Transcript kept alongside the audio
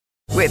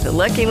With the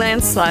Lucky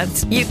Land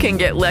Slots, you can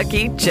get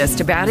lucky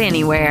just about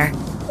anywhere.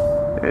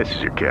 This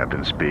is your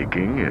captain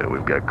speaking.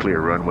 We've got clear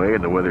runway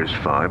and the weather's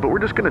fine, but we're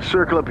just going to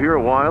circle up here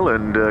a while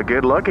and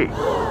get lucky.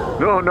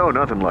 No,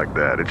 nothing like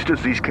that. It's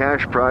just these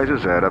cash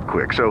prizes add up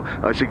quick. So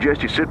I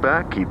suggest you sit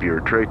back, keep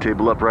your tray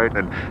table upright,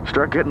 and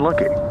start getting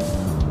lucky.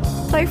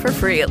 Play for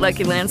free at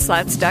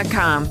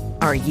LuckyLandSlots.com.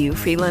 Are you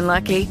feeling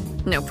lucky?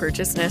 No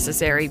purchase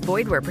necessary.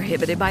 Void where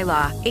prohibited by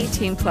law.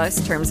 18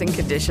 plus terms and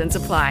conditions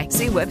apply.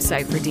 See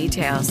website for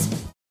details.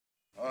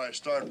 All right,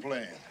 start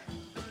playing.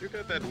 You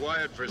got that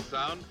wired for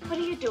sound? What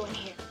are you doing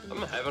here? I'm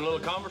having a little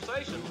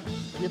conversation.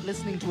 You're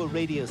listening to a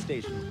radio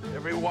station.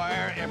 Every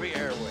wire, every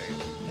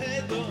airwave.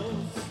 Hey, those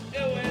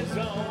airways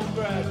on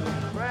Bradley.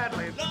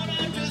 Bradley. Lord,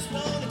 I just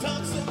want to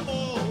talk some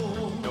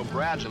more. No,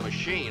 Brad's a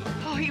machine.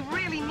 Oh, he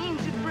really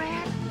means it,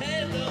 Brad.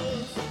 Hey,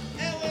 those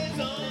airways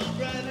on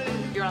Bradley.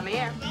 You're on the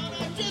air. Lord,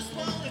 I just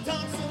want to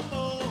talk some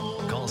more.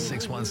 Call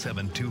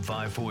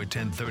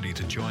 617-254-1030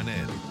 to join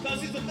in.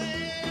 'Cause he's the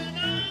man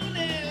on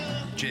air.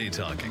 Jay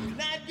Talking.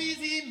 Night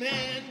busy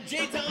man,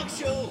 J-Talk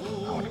Show.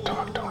 I want to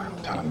talk to him,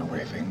 tell him the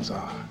way things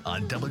are.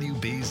 On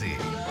WBZ.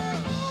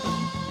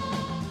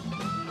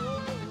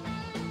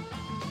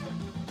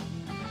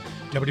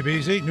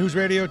 WBZ News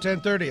Radio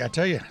 1030. I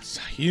tell you, it's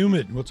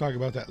humid. We'll talk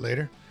about that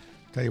later.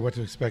 Tell you what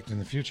to expect in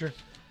the future.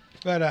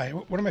 But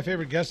one of my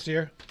favorite guests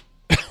here,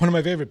 one of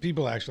my favorite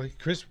people actually,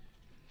 Chris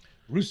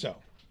Russo,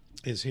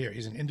 is here.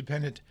 He's an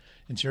independent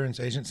insurance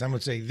agent. Some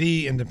would say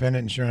the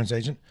independent insurance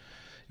agent.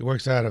 He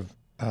works out of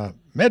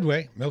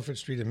Medway, Milford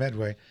Street in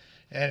Medway.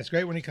 And it's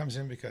great when he comes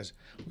in because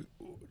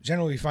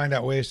generally we find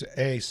out ways to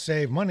A,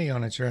 save money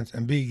on insurance,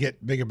 and B,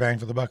 get bigger bang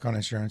for the buck on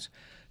insurance.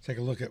 Take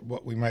a look at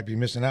what we might be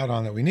missing out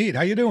on that we need.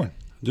 How you doing?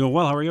 Doing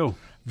well. How are you?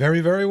 Very,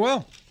 very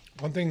well.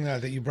 One thing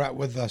that you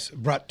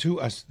brought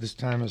to us this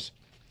time is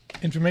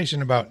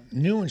information about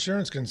new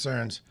insurance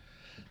concerns,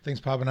 things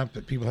popping up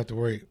that people have to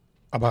worry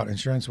about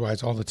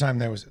insurance-wise all the time.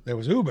 There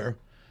was Uber,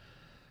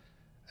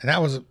 and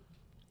that was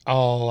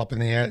all up in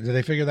the air. Did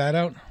they figure that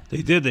out?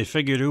 They did. They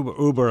figured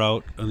Uber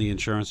out on the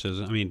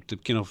insurances. I mean,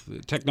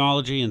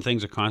 technology and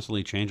things are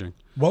constantly changing.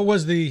 What were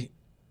the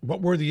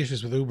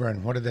issues with Uber,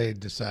 and what did they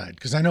decide?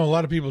 Because I know a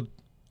lot of people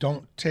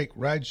don't take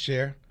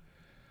rideshare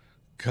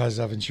because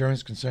of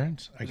insurance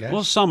concerns, I guess.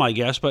 Well, some, I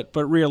guess, but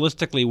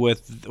realistically,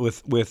 with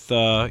Uber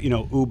and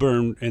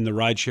the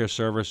rideshare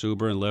service,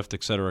 Uber and Lyft,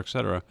 et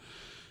cetera,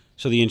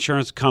 so the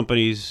insurance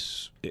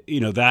companies,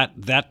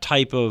 that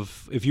type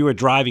of, if you were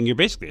driving, you're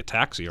basically a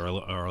taxi or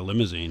a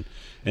limousine,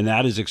 and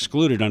that is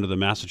excluded under the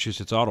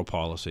Massachusetts auto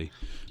policy.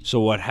 So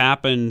what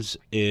happens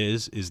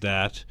is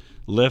that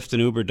Lyft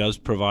and Uber does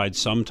provide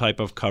some type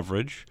of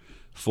coverage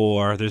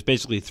for, there's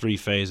basically three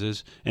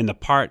phases, and the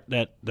part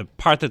that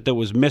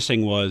was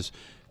missing was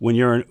when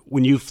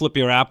you flip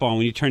your app on,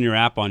 when you turn your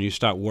app on, you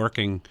start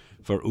working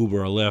for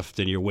Uber or Lyft,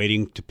 and you're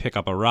waiting to pick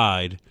up a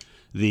ride.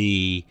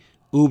 The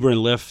Uber and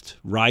Lyft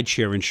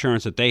rideshare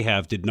insurance that they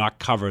have did not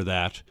cover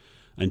that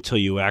until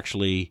you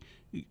actually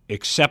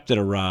accepted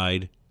a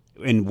ride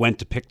and went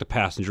to pick the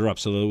passenger up.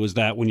 So there was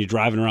that when you're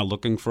driving around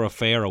looking for a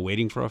fare or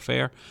waiting for a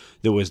fare,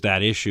 there was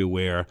that issue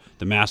where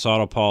the Mass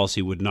Auto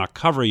policy would not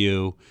cover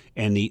you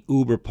and the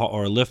Uber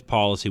or Lyft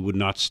policy would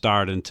not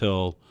start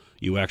until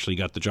you actually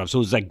got the job. So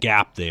there's that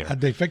gap there.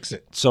 How'd they fix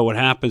it? So what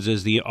happens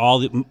is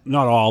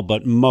not all,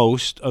 but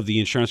most of the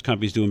insurance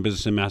companies doing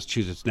business in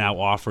Massachusetts now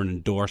offer an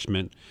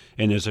endorsement,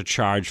 and there's a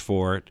charge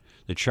for it.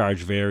 The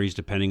charge varies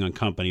depending on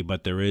company,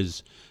 but there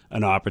is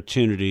an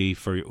opportunity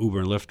for Uber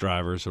and Lyft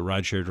drivers or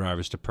rideshare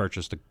drivers to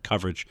purchase the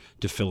coverage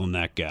to fill in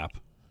that gap.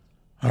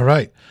 All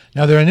right.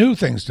 Now, there are new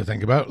things to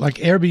think about, like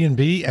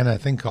Airbnb and a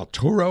thing called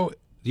Turo.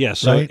 Yeah,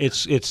 so right?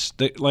 it's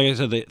like I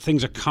said,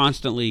 things are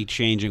constantly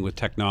changing with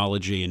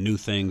technology and new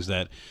things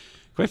that,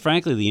 quite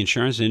frankly, the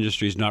insurance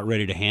industry is not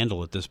ready to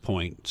handle at this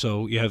point.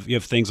 So you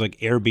have things like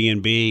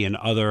Airbnb and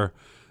other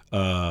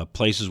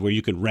places where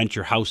you can rent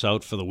your house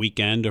out for the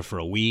weekend or for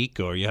a week,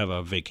 or you have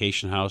a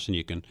vacation house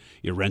and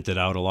you rent it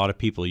out. A lot of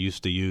people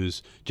used to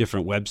use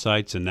different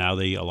websites, and now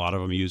a lot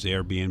of them use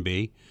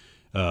Airbnb.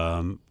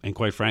 And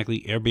quite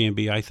frankly,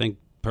 Airbnb, I think,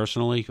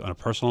 personally, on a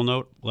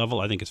personal level,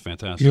 I think it's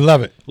fantastic. You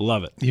love it.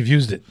 Love it. You've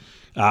used it.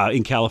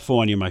 In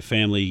California, my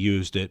family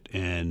used it,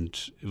 and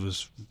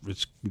it's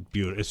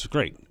beautiful. It's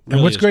great.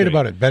 And what's great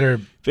about it? Better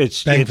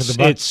bang for the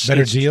buck,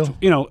 better deal?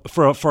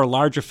 For a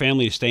larger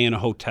family to stay in a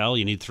hotel,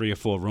 you need 3 or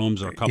 4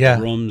 rooms or a couple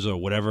rooms or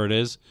whatever it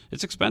is.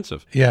 It's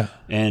expensive. Yeah.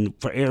 And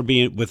for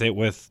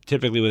Airbnb,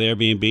 typically with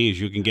Airbnbs,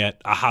 you can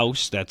get a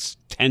house that's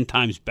 10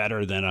 times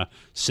better than a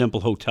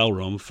simple hotel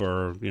room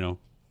for,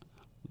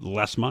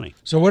 less money.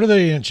 So what are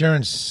the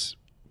insurance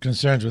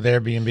concerns with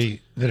Airbnb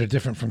that are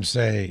different from,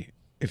 say,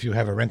 if you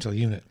have a rental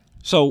unit?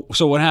 So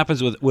what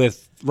happens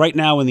with right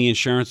now in the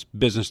insurance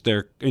business,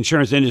 their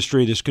insurance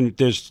industry, they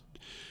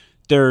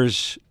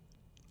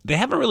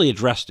haven't really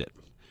addressed it.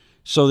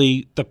 So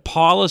the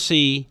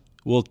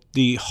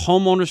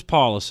homeowner's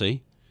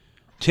policy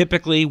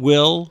typically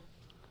will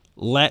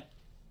let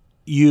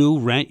you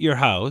rent your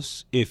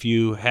house if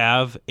you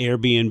have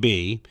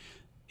Airbnb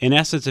In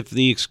essence, if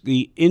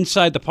the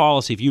inside the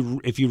policy,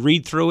 if you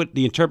read through it,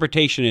 the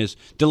interpretation is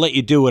to let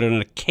you do it on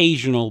an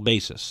occasional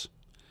basis.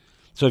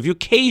 So if you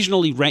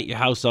occasionally rent your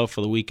house out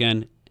for the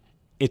weekend,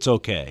 it's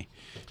okay.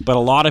 But a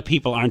lot of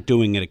people aren't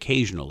doing it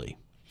occasionally.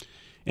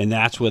 And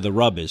that's where the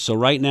rub is. So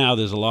right now,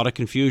 there's a lot of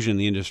confusion in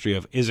the industry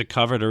of is it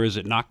covered or is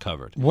it not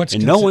covered?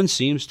 No one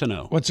seems to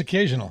know. What's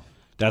occasional?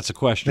 That's a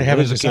question. They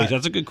haven't decided.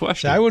 That's a good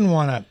question. So I wouldn't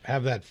want to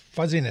have that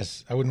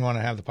fuzziness. I wouldn't want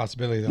to have the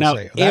possibility they'll now,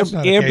 say, that's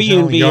not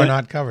occasional, you're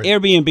not covered.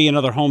 Airbnb and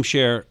other home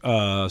share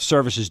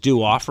services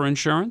do offer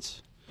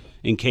insurance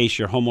in case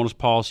your homeowner's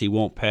policy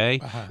won't pay.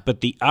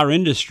 But our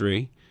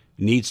industry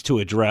needs to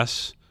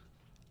address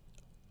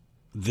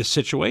this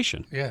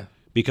situation. Yeah.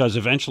 Because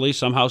eventually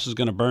some house is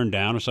going to burn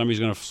down or somebody's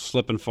going to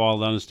slip and fall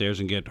down the stairs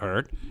and get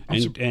hurt.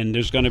 And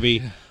there's going to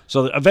be –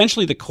 so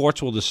eventually the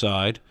courts will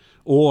decide,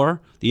 or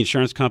the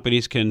insurance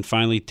companies can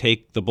finally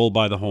take the bull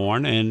by the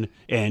horn and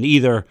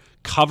either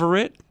cover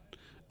it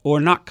or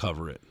not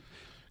cover it.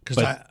 Because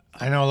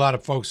I know a lot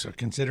of folks are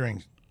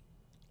considering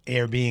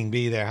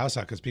Airbnb their house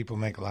out because people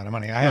make a lot of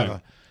money. I have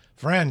a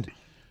friend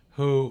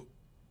who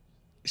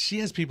she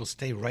has people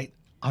stay right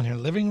on her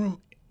living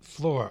room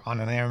floor on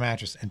an air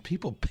mattress, and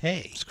people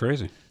pay. It's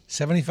crazy.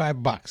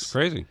 $75. It's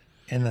crazy.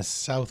 In the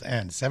South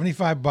End.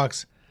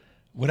 $75.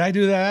 Would I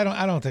do that?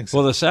 I don't think so.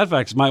 Well, the sad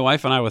fact is my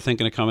wife and I were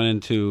thinking of coming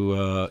into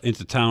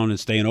town and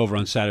staying over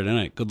on Saturday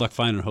night. Good luck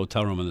finding a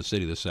hotel room in the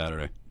city this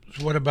Saturday.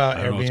 What about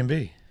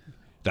Airbnb?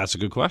 That's a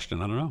good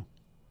question. I don't know.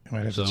 I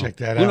might have to check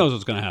that out. Who knows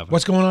what's going to happen?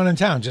 What's going on in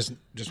town? Just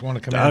want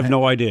to come I have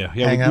no idea.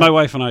 Yeah, out? my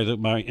wife and I,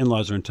 my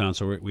in-laws are in town,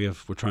 so we're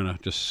trying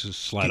to just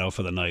slide out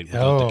for the night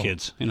without the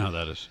kids. You know how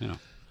that is,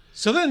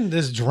 So then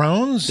there's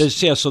drones?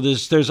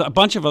 There's a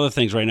bunch of other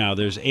things right now.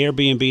 There's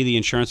Airbnb, the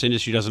insurance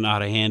industry doesn't know how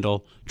to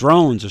handle.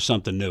 Drones are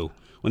something new.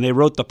 When they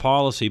wrote the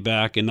policy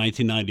back in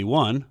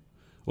 1991,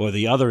 or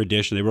the other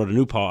edition, they wrote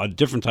a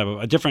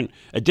different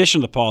edition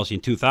of the policy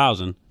in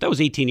 2000. That was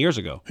 18 years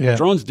ago. Yeah.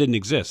 Drones didn't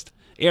exist.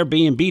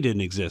 Airbnb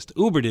didn't exist.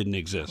 Uber didn't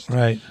exist.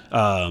 Right.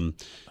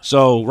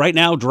 So right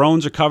now,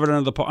 drones are covered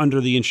under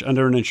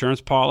an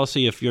insurance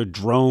policy. If your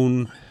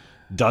drone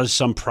does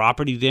some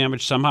property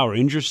damage somehow or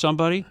injures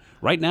somebody,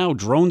 right now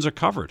drones are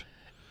covered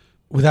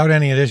without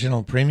any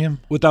additional premium.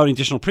 Without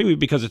additional premium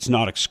because it's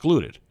not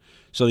excluded.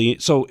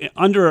 So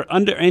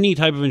under any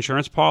type of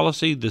insurance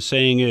policy, the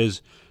saying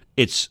is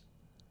it's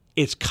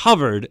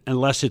covered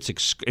unless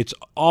it's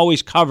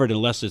always covered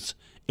unless it's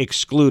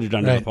excluded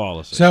under the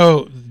policy.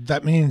 So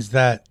that means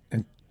that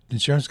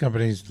insurance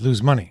companies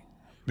lose money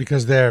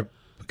because they're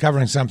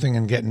covering something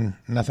and getting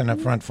nothing up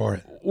front for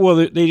it. Well,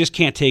 they just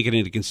can't take it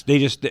into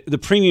consideration. The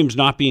premium's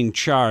not being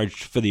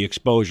charged for the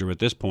exposure at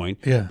this point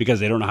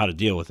because they don't know how to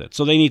deal with it.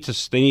 So they need to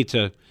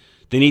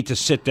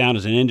sit down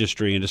as an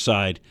industry and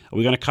decide: are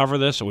we going to cover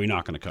this or are we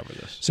not going to cover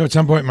this? So at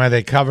some point, might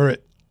they cover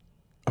it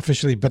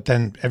officially, but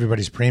then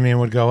everybody's premium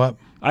would go up?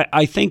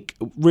 I think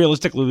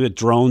realistically with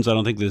drones, I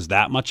don't think there's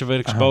that much of an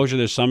exposure.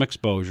 There's some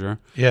exposure.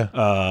 Yeah.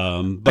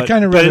 But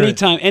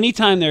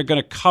anytime they're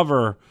going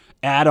to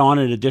add on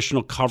an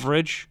additional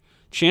coverage,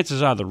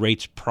 chances are the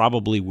rates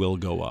probably will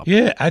go up.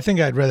 Yeah, I think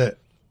I'd rather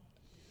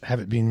have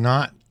it be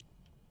not.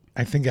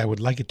 I think I would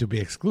like it to be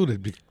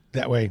excluded.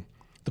 That way,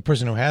 the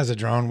person who has a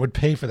drone would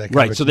pay for that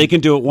coverage. Right, so they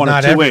can do it one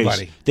of two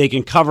everybody. ways. They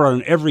can cover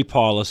on every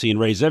policy and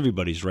raise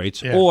everybody's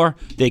rates, or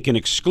they can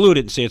exclude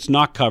it and say it's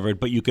not covered,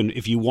 but you can,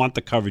 if you want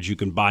the coverage, you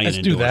can buy an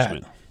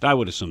endorsement. I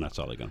would assume that's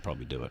all they're going to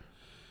probably do it.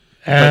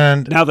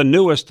 And but now the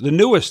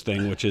newest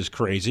thing, which is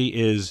crazy,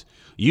 is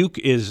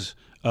there's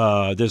a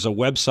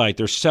website.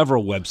 There's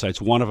several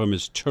websites. One of them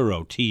is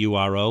Turo,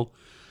 Turo,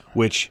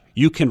 which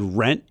you can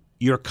rent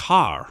your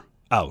car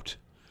out.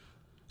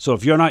 So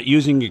if you're not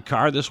using your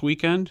car this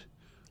weekend,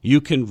 you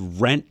can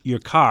rent your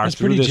car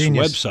through this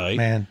website,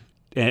 man.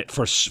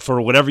 For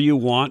whatever you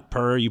want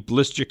you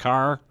list your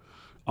car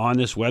on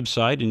this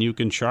website, and you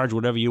can charge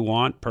whatever you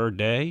want per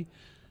day,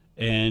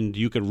 and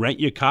you can rent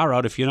your car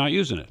out if you're not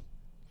using it.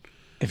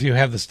 If you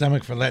have the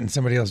stomach for letting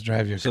somebody else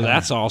drive your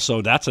car.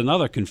 So that's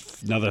another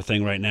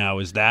thing right now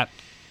is that,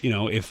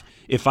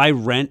 if I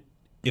rent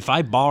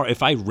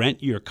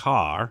your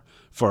car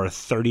for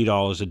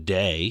 $30 a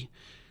day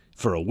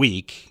for a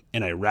week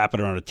and I wrap it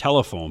around a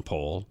telephone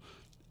pole,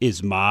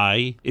 is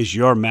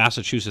your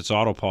Massachusetts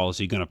auto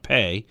policy going to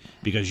pay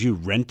because you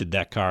rented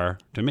that car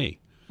to me?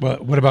 Well,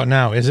 what about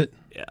now? Is it?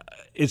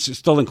 It's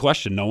still in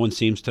question. No one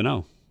seems to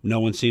know. No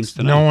one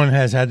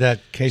has had that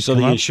case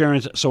come up?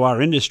 So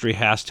our industry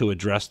has to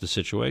address the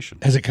situation.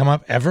 Has it come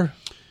up ever?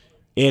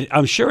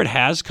 I'm sure it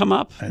has come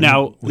up. And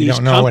now,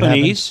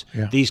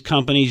 these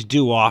companies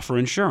do offer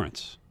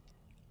insurance.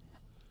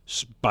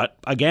 But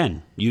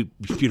again, you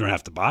don't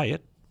have to buy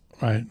it.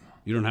 Right.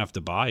 You don't have to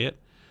buy it.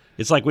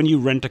 It's like when you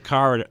rent a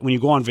car, when you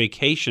go on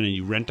vacation and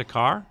you rent a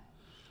car,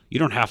 you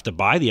don't have to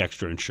buy the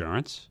extra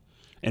insurance.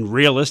 And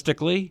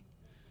realistically,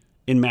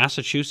 in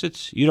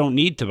Massachusetts, you don't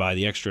need to buy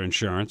the extra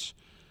insurance.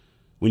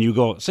 When you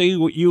go, say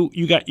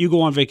you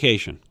go on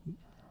vacation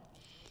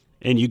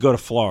and you go to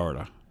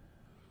Florida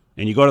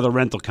and you go to the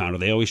rental counter,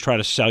 they always try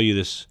to sell you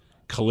this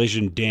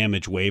collision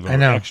damage waiver I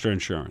know. or extra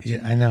insurance.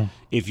 Yeah, I know.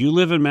 If you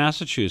live in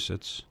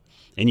Massachusetts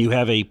and you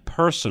have a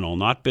personal,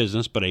 not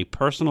business, but a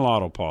personal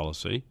auto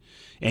policy,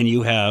 and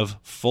you have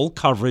full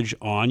coverage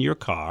on your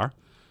car,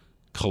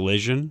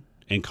 collision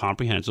and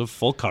comprehensive,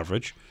 full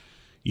coverage,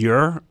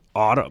 your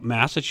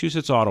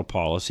Massachusetts auto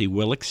policy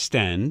will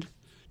extend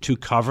to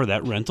cover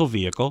that rental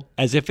vehicle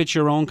as if it's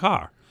your own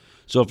car.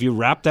 So if you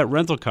wrap that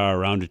rental car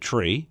around a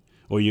tree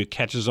or it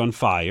catches on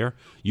fire,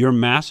 your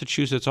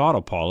Massachusetts auto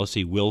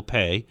policy will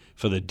pay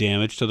for the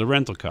damage to the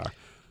rental car.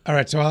 All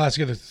right, so I'll ask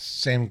you the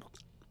same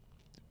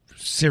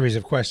series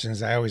of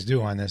questions I always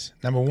do on this.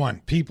 Number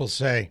one, people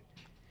say,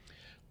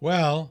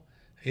 well,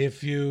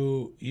 if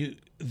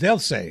they'll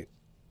say,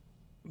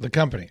 the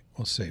company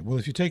will say, well,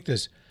 if you take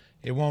this,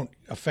 it won't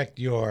affect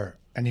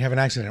and you have an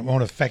accident, it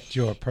won't affect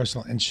your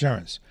personal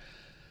insurance.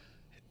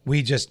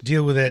 We just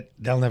deal with it.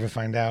 They'll never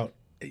find out.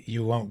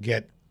 You won't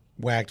get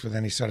whacked with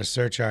any sort of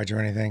surcharge or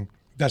anything.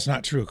 That's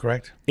not true,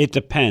 correct? It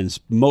depends.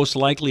 Most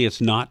likely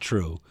it's not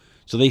true.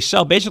 So they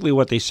sell, basically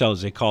what they sell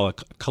is they call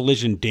it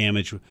collision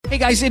damage. Hey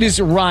guys, it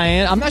is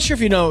Ryan. I'm not sure if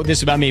you know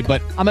this about me,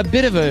 but I'm a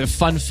bit of a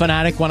fun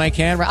fanatic when I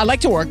can. I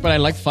like to work, but I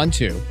like fun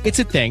too. It's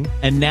a thing.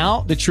 And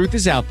now the truth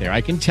is out there.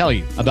 I can tell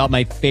you about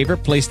my favorite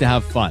place to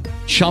have fun.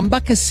 Chumba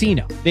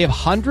Casino. They have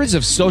hundreds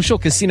of social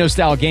casino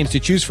style games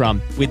to choose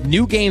from with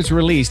new games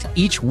released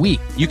each week.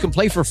 You can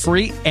play for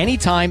free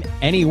anytime,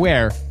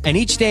 anywhere. And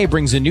each day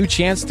brings a new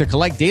chance to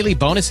collect daily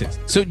bonuses.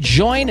 So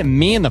join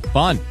me in the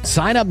fun.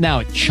 Sign up now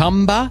at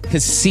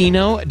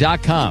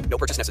ChumbaCasino.com. No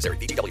purchase necessary.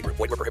 VGW Group.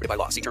 Void where prohibited by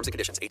law. See terms and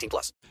conditions.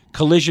 18+.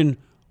 Collision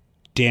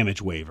damage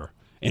waiver.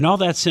 And all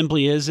that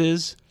simply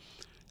is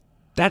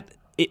that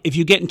if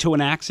you get into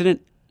an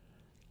accident,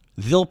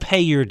 they'll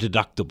pay your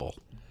deductible.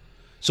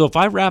 So if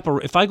I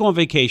go on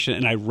vacation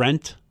and I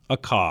rent a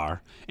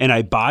car and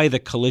I buy the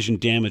collision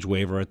damage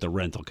waiver at the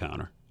rental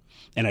counter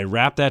and I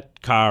wrap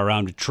that car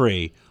around a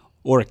tree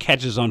or it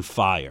catches on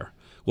fire,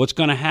 what's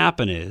going to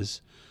happen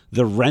is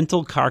the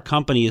rental car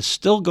company is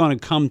still going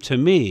to come to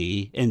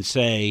me and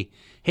say,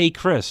 hey,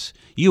 Chris,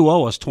 you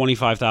owe us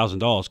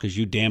 $25,000 because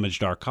you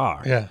damaged our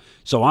car. Yeah.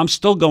 So I'm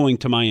still going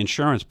to my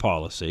insurance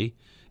policy,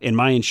 and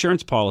my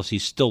insurance policy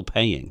is still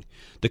paying.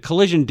 The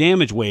collision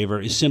damage waiver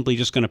is simply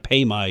just going to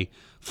pay my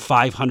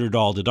 $500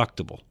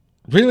 deductible.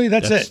 Really?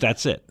 That's it?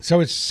 That's it.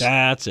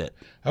 That's it.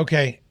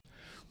 Okay.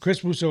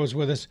 Chris Russo is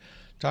with us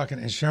talking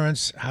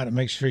insurance, how to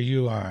make sure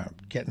you are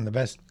getting the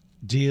best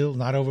deal,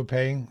 not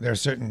overpaying. There are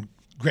certain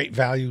great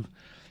value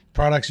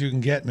products you can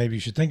get, maybe you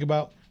should think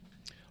about.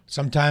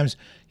 Sometimes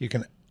you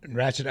can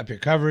ratchet up your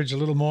coverage a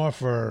little more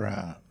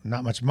for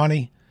not much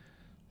money.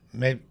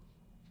 Maybe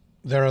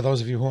there are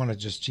those of you who want to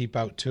just cheap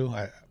out too.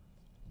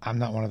 I'm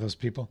not one of those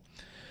people.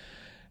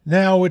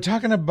 Now we're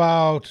talking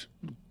about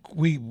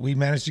we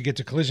managed to get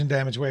to collision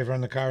damage waiver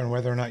on the car and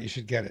whether or not you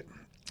should get it.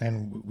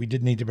 And we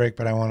did need to break,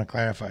 but I want to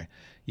clarify.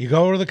 You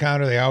go to the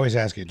counter, they always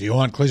ask you, do you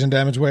want collision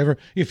damage waiver?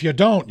 If you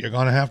don't, you're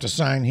going to have to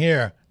sign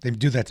here. They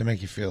do that to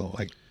make you feel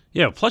like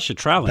plus you're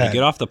traveling. bad. You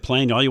get off the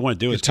plane, all you want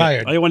to do is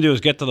tired. All you want to do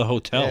is get to the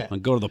hotel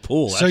and go to the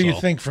pool. So you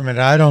think from it,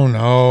 I don't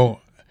know.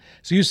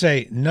 So you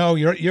say no.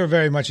 You're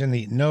very much in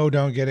the no,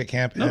 don't get it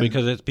camp. No,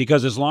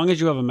 because as long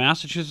as you have a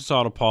Massachusetts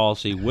auto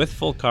policy with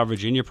full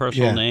coverage in your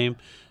personal name,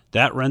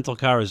 that rental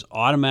car is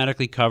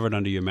automatically covered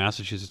under your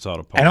Massachusetts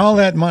auto policy. And all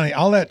that money,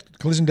 all that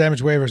collision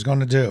damage waiver is going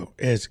to do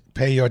is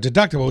pay your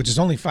deductible, which is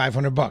only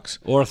 $500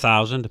 or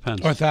 $1,000,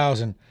 depends. Or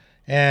 $1,000,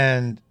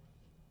 and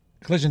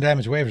collision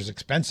damage waiver is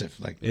expensive.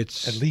 Like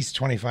it's at least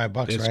 $25,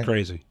 right? It's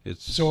crazy.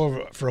 It's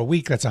so for a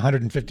week that's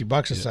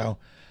 $150 or so.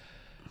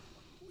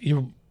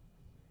 You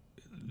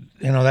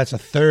know that's a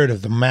third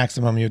of the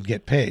maximum you'd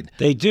get paid.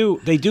 They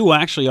do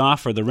actually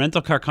offer, the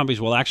rental car companies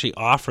will actually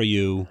offer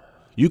you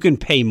can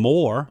pay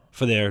more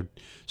for their,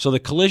 so the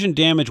collision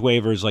damage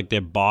waiver is like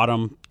their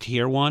bottom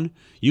tier one.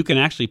 You can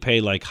actually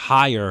pay like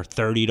higher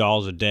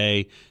 $30 a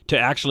day to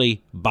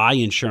actually buy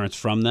insurance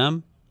from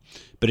them.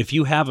 But if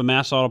you have a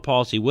mass auto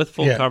policy with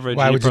full coverage,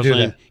 why would you do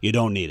that? You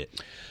don't need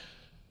it.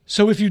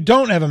 So if you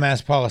don't have a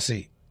mass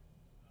policy,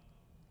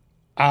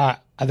 are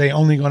they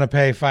only going to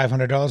pay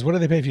 $500? What do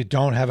they pay if you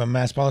don't have a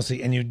mass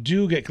policy and you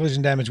do get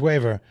collision damage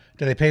waiver?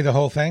 Do they pay the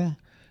whole thing?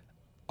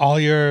 All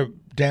your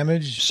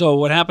damage? So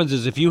what happens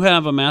is if you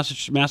have a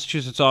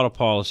Massachusetts auto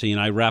policy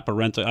and I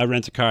rent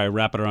a car, I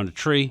wrap it around a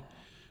tree,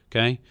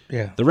 okay?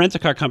 Yeah. The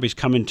rent-a-car companies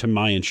come into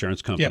my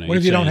insurance company. Yeah. What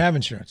if you don't have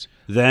insurance?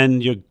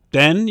 Then you're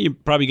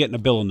probably getting a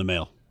bill in the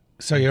mail.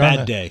 So you're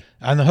on the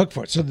hook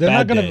for it. So they're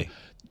not going to pay.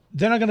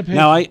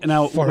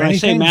 Now for when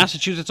anything? I say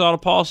Massachusetts auto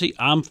policy,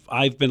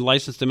 I've been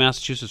licensed in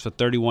Massachusetts for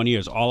 31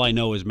 years. All I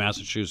know is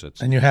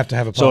Massachusetts. And you have to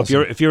have a policy.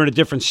 So if you're in a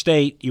different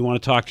state, you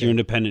want to talk to your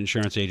independent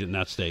insurance agent in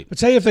that state. But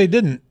say if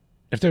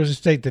there was a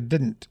state that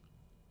didn't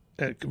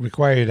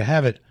require you to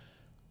have it,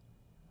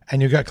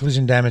 and you got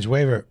collision damage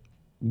waiver,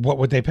 what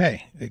would they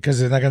pay? Because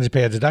they're not going to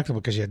pay a deductible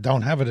because you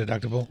don't have a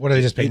deductible. What do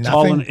they just pay?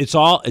 Nothing. It's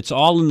all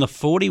in the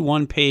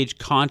 41-page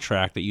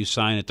contract that you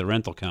sign at the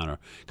rental counter.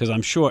 Because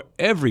I'm sure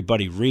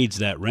everybody reads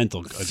that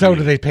rental agreement. So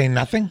do they pay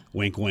nothing?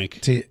 Wink,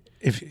 wink.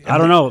 I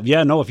don't know.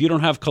 Yeah, no. If you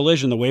don't have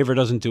collision, the waiver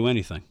doesn't do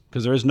anything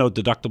because there is no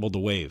deductible to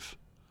waive.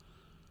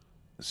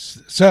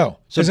 So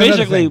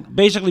basically,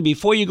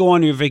 before you go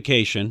on your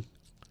vacation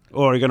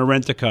or you're going to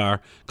rent a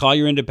car, call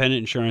your independent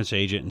insurance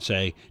agent and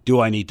say, "Do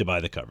I need to buy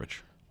the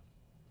coverage?"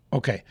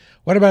 Okay.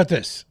 What about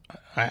this?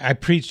 I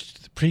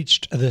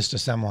preached this to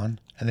someone,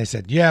 and they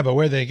said, "Yeah, but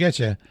where they get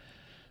you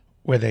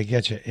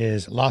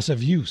is loss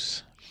of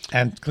use,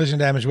 and collision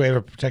damage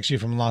waiver protects you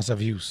from loss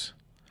of use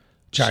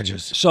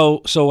charges."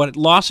 So what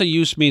loss of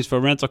use means for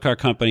a rental car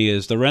company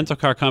is the rental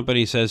car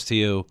company says to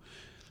you,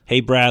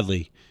 "Hey,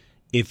 Bradley,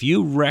 if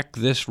you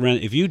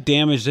if you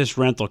damage this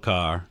rental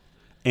car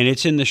and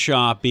it's in the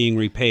shop being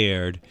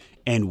repaired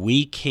and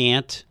we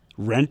can't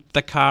rent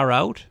the car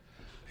out,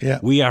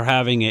 we are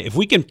having it. If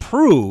we can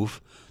prove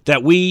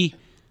that we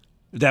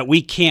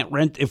can't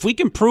rent, if we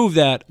can prove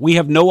that we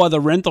have no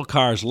other rental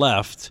cars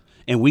left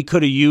and we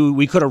could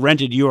have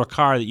rented your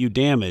car that you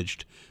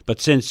damaged, but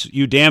since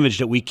you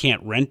damaged it, we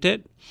can't rent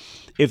it."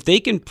 If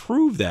they can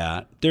prove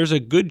that, there's a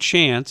good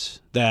chance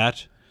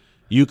that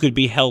you could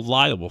be held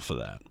liable for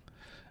that.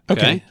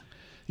 Okay.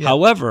 Yeah.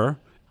 However,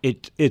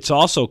 it's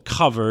also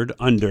covered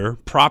under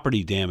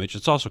property damage.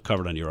 It's also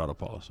covered under your auto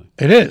policy.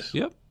 It is?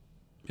 Yep.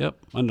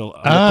 Under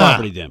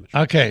property damage.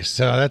 Okay,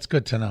 so that's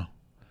good to know.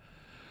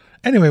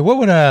 Anyway, what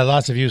would a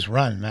loss of use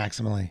run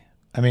maximally?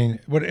 I mean,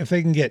 what if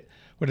they can get?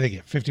 What do they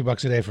get?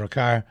 $50 a day for a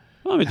car?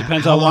 Well, it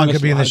depends how long it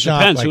could be in the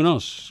shop. Depends. Who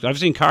knows? I've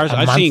seen cars.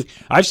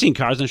 I've seen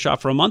cars in the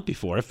shop for a month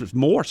before, if it's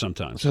more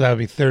sometimes. So that would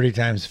be 30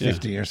 times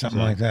 50 or something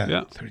like that.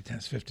 Yeah. 30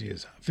 times 50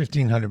 is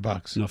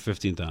 $1,500. No,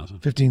 15,000.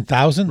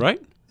 15,000?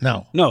 Right?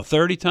 No.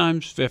 30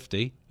 times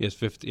 50 is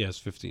 50. Yes,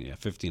 15. Yeah,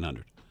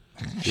 1,500.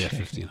 Yeah,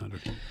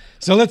 1,500.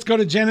 So let's go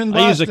to Jen in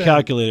Boston. I use a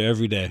calculator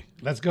every day.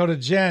 Let's go to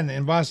Jen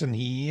in Boston.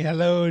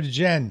 Hello,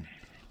 Jen.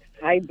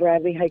 Hi,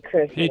 Bradley. Hi,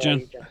 Chris. Hey,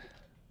 Jen.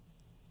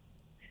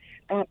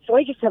 So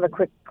I just have a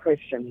quick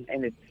question,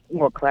 and it's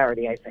more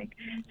clarity, I think.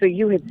 So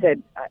you had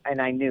said,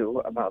 and I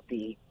knew about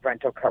the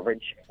rental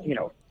coverage,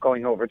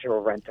 going over to a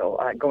rental,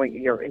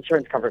 your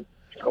insurance coverage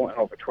going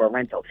over to a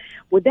rental.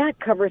 Would that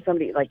cover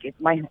somebody, like if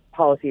my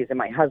policy is in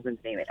my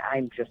husband's name and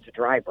I'm just a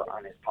driver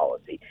on his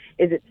policy,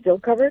 is it still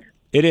covered?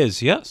 It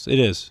is, yes, it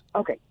is.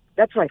 Okay,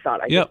 that's what I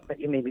thought. But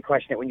you made me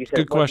question it when you said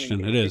good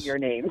question. It is your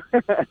name.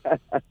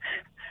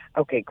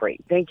 Okay,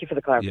 great. Thank you for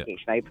the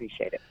clarification. I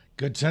appreciate it.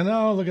 Good to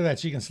know. Look at that.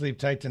 She can sleep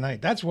tight tonight.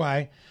 That's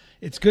why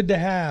it's good to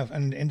have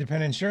an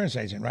independent insurance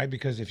agent, right?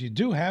 Because if you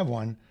do have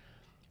one,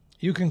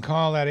 you can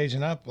call that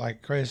agent up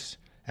like Chris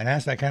and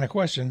ask that kind of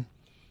question.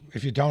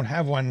 If you don't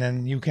have one,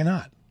 then you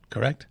cannot,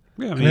 correct?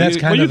 Yeah, I mean that's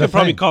kind of the thing. You could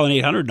probably call an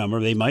 800 number.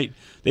 They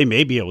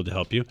may be able to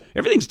help you.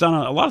 Everything's done.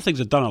 A lot of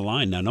things are done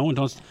online now. No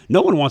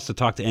one wants to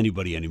talk to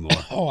anybody anymore.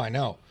 Oh, I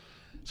know.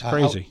 It's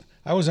crazy.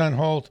 I was on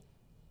hold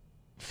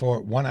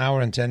for 1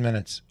 hour and 10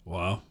 minutes.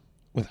 Wow.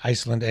 With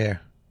Iceland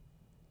Air.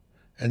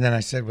 And then I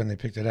said when they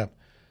picked it up,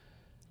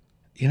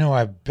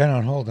 I've been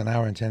on hold an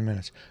hour and 10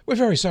 minutes. We're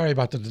very sorry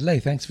about the delay.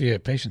 Thanks for your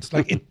patience.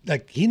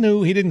 Like he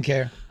knew, he didn't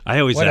care. I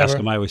always ask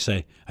him, I always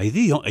say, are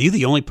you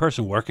the only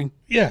person working?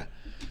 Yeah.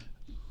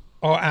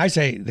 Or I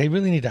say, they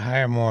really need to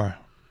hire more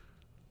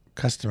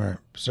customer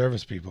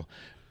service people.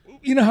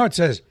 You know how it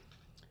says,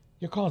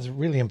 your call is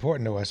really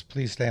important to us.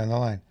 Please stay on the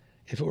line.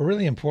 If it were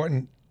really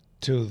important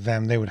to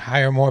them, they would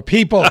hire more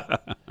people.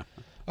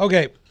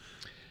 Okay.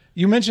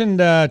 You mentioned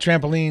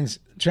trampolines.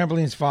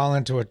 Trampolines fall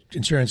into an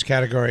insurance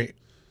category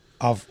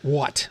of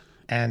what?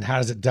 And how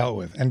does it dealt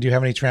with? And do you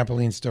have any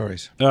trampoline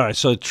stories? All right.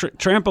 So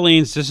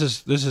trampolines,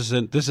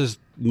 this is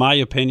my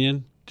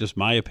opinion, just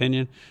my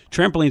opinion.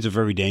 Trampolines are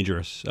very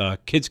dangerous.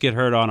 Kids get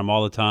hurt on them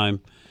all the time.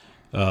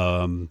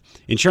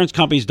 Insurance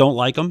companies don't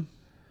like them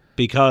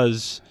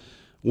because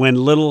when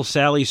little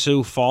Sally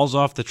Sue falls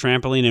off the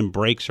trampoline and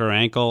breaks her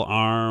ankle,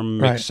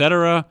 arm, right,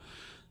 etc.,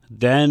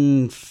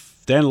 then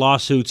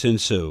lawsuits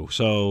ensue.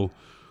 So,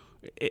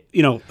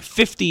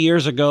 50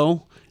 years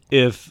ago,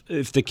 if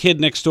the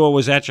kid next door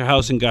was at your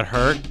house and got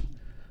hurt,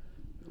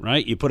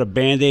 right, you put a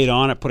Band-Aid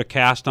on it, put a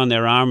cast on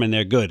their arm, and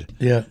they're good.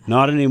 Yeah.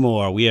 Not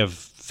anymore. We have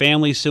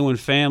family suing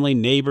family,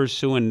 neighbors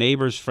suing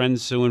neighbors,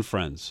 friends suing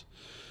friends.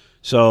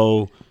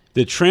 So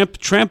the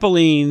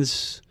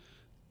trampolines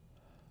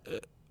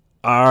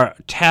are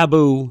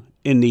taboo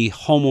in the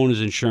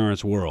homeowners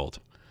insurance world.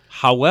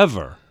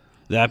 However,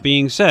 that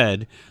being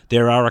said,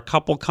 there are a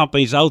couple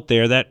companies out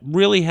there that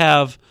really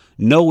have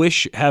no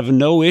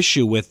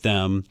issue with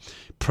them,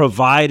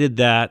 provided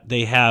that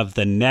they have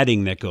the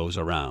netting that goes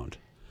around.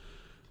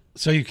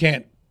 So you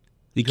can't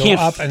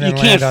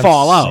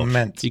fall out.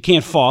 Cement. You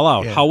can't fall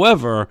out. Yeah.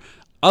 However,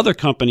 other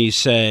companies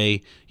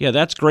say, yeah,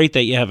 that's great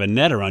that you have a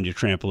net around your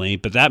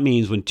trampoline, but that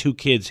means when two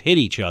kids hit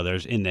each other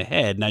in the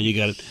head, now you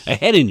got a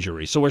head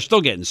injury. So we're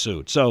still getting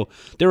sued. So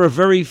there are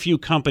very few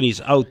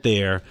companies out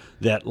there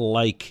that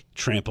like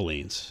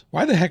trampolines.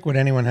 Why the heck would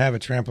anyone have a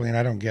trampoline?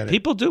 I don't get it.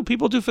 People do.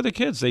 People do for the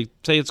kids. They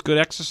say it's good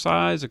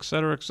exercise, et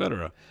cetera, et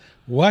cetera.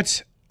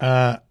 What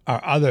are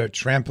other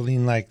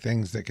trampoline-like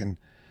things that can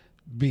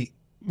be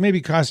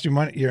maybe cost you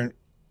money?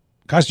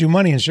 cost you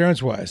money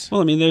insurance wise.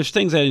 Well, I mean, there's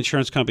things that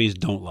insurance companies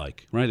don't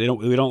like, right?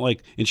 We don't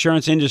like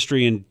insurance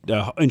industry and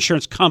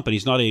insurance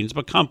companies, not agents,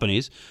 but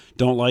companies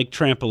don't like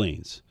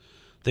trampolines.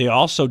 They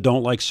also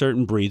don't like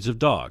certain breeds of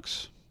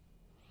dogs.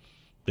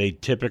 They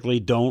typically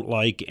don't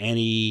like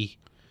any,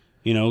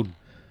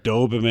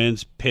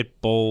 Dobermans,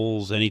 pit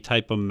bulls, any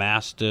type of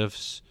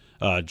mastiffs,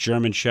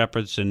 German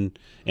shepherds, and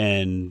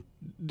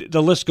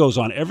the list goes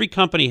on. Every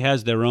company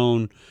has their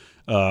own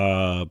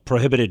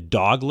prohibited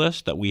dog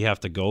list that we have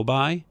to go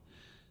by.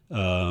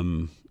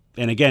 And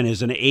again,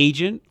 as an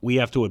agent, we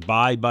have to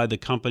abide by the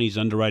company's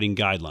underwriting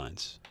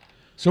guidelines.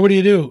 So what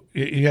do?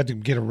 You have to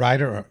get a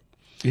rider, or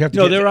you have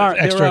to get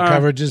extra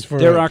coverages for.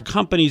 There are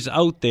companies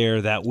out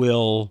there that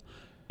will,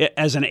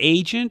 as an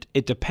agent,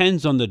 it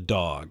depends on the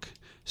dog.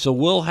 So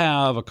we'll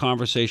have a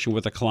conversation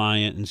with a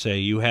client and say,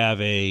 you have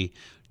a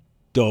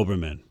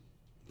Doberman,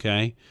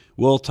 okay?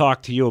 We'll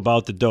talk to you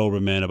about the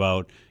Doberman,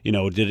 about,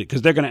 did it,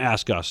 because they're going to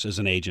ask us as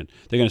an agent.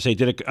 They're going to say,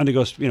 did it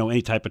undergo,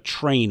 any type of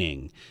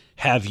training?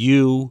 Have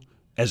you,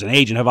 as an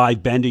agent, have I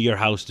been to your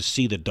house to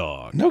see the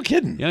dog? No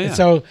kidding. Yeah.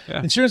 So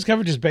insurance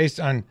coverage is based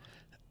on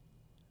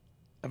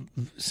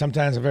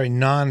sometimes a very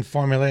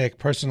non-formulaic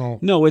personal.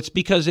 No, it's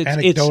because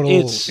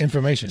it's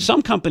information.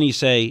 Some companies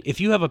say,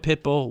 if you have a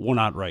pit bull, we're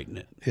not writing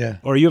it. Yeah.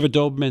 Or you have a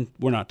Doberman,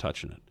 we're not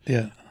touching it.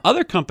 Yeah.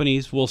 Other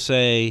companies will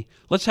say,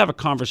 let's have a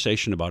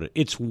conversation about it.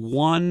 It's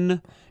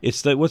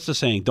what's the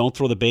saying? Don't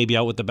throw the baby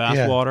out with the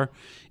bathwater.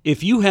 Yeah.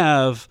 If you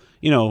have,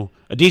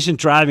 a decent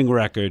driving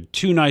record,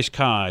 2 nice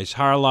cars,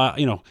 a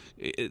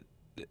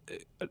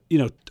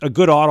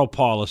good auto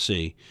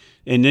policy,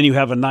 and then you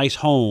have a nice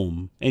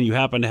home, and you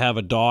happen to have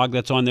a dog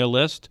that's on their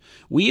list,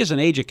 we as an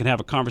agent can have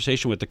a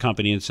conversation with the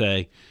company and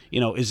say,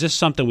 is this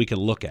something we can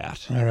look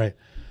at? All right.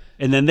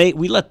 And then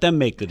we let them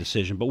make the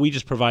decision, but we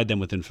just provide them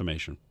with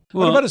information.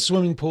 What about a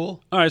swimming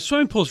pool? All right,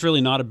 swimming pool is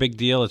really not a big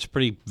deal. It's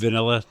pretty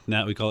vanilla.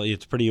 Now we call it.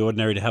 It's pretty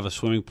ordinary to have a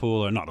swimming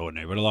pool, or not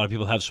ordinary, but a lot of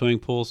people have swimming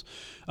pools.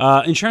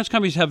 Insurance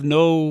companies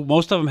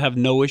most of them have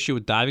no issue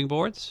with diving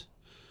boards.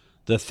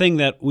 The thing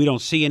that we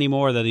don't see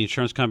anymore that the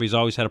insurance companies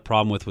always had a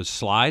problem with was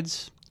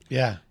slides.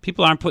 Yeah.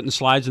 People aren't putting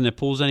slides in their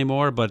pools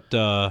anymore, but...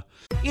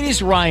 It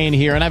is Ryan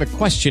here, and I have a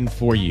question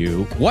for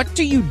you. What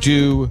do you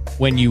do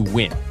when you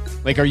win?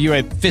 Like, are you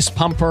a fist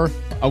pumper,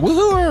 a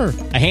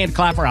woohooer, a hand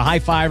clapper, a high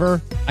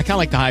fiver? I kind of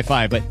like the high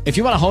five, but if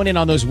you want to hone in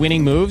on those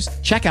winning moves,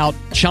 check out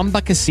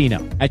Chumba Casino.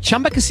 At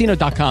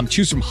ChumbaCasino.com,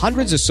 choose from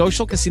hundreds of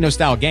social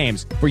casino-style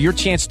games for your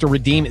chance to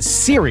redeem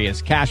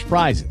serious cash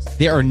prizes.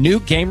 There are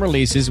new game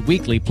releases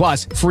weekly,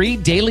 plus free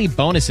daily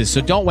bonuses, so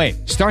don't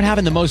wait. Start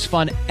having the most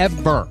fun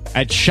ever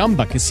at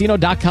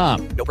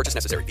ChumbaCasino.com. No purchase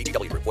necessary.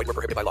 VGW Group. Void where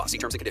prohibited by law. See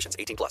terms and conditions.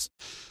 18+.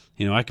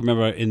 I can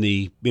remember in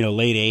the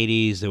late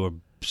 80s, there were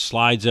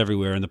slides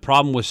everywhere, and the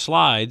problem with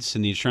slides,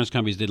 and the insurance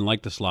companies didn't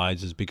like the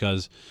slides, is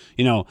because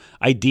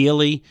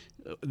ideally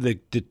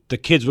the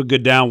kids would go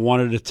down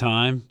one at a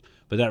time,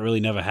 but that really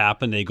never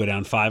happened. They go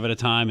down 5 at a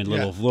time, and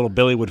little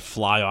Billy would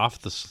fly off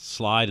the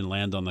slide and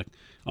land on the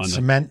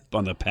cement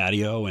on the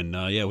patio, and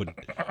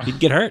he'd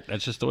get hurt.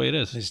 That's just the way it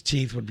is. His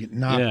teeth would be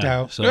knocked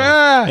out. So,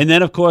 and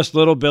then of course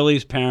little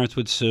Billy's parents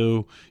would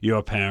sue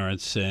your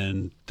parents,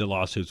 and the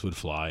lawsuits would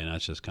fly, and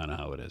that's just kind of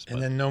how it is.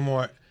 And then no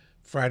more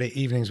Friday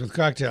evenings with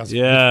cocktails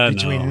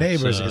between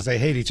neighbors because they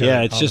hate each other.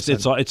 Yeah,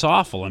 it's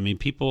awful. I mean,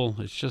 people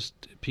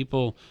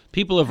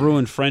have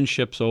ruined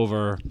friendships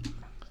over,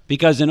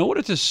 because in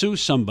order to sue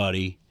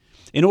somebody,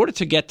 in order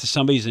to get to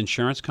somebody's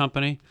insurance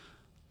company,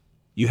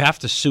 you have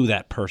to sue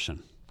that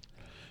person.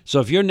 So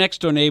if your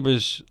next door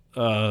neighbor's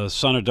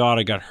son or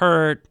daughter got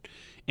hurt,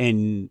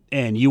 and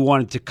you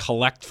wanted to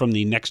collect from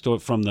the next door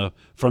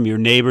from your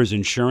neighbor's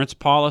insurance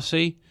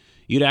policy,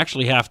 you'd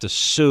actually have to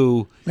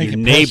sue your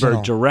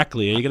neighbor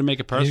directly. You're going to make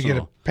it personal. You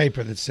get a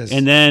paper that says,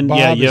 and then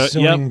Bob is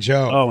suing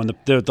Joe. Oh, and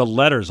the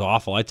letter's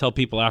awful. I tell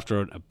people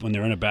when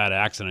they're in a bad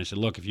accident, I said,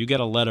 look, if you get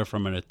a letter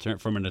from an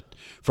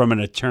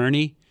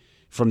attorney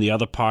from the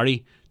other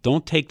party,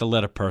 don't take the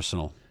letter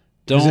personal.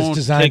 Is this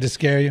designed to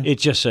scare you? It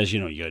just says,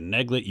 you're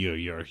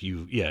negligent.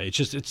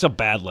 It's a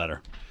bad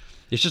letter.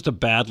 It's just a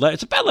bad letter.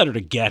 It's a bad letter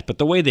to get, but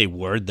the way they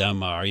word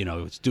them are,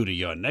 it's due to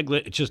your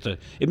negligence.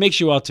 It makes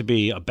you out to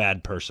be a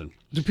bad person.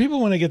 Do people,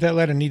 when they get that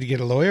letter, need to get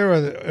a lawyer,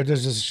 or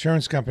does this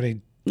insurance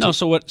company? No.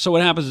 So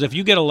what happens is if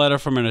you get a letter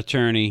from an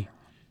attorney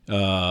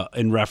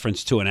in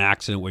reference to an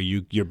accident where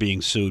you're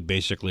being sued,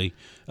 basically,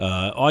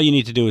 all you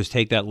need to do is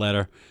take that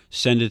letter,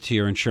 send it to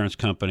your insurance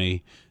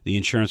company. The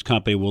insurance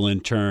company will in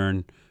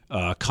turn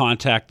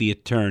contact the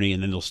attorney,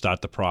 and then they'll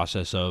start the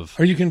process of.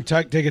 Or you can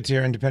take it to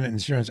your independent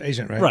insurance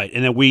agent, right? Right,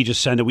 and then we just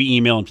send it. We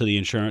email them to the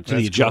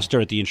adjuster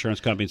at the insurance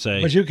company and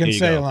say. But you can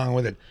say along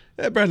with it,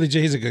 Bradley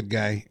J. He's a good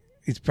guy.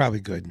 He's probably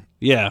good.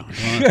 Yeah,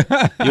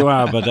 you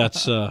are, but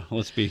that's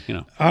let's be.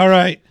 All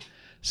right.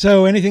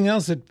 So, anything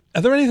else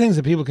are there any things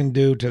that people can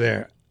do to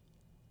their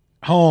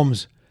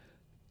homes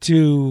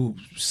to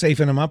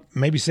safen them up?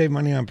 Maybe save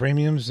money on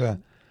premiums,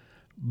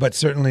 but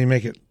certainly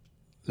make it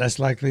less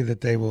likely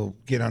that they will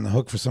get on the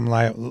hook for some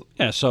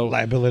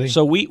liability.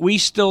 So we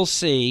still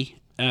see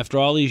after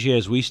all these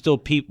years, we still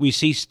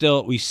see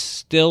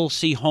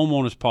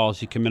homeowners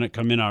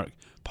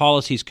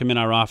policies come in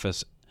our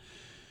office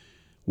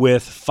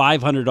with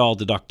 $500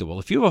 deductible.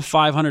 If you have a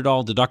 $500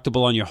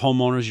 deductible on your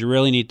homeowners, you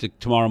really need to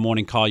tomorrow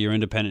morning call your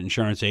independent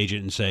insurance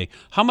agent and say,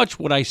 how much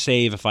would I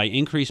save if I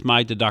increase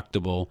my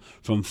deductible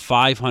from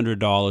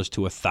 $500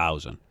 to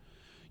 $1,000?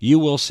 You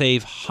will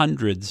save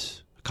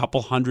hundreds, a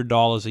couple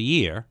 $100 a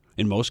year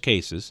in most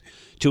cases,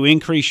 to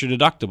increase your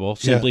deductible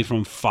simply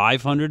from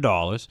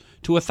 $500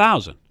 to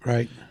 $1,000.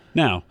 Right.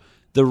 Now,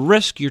 the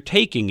risk you're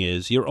taking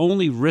is you're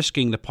only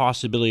risking the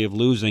possibility of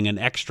losing an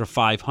extra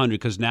 $500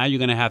 because now you're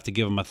going to have to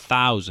give them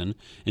 $1,000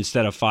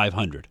 instead of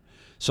 $500.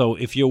 So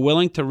if you're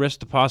willing to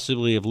risk the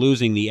possibility of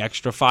losing the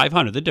extra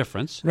 $500, the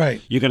difference,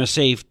 right, you're going to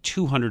save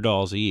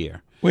 $200 a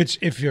year. Which,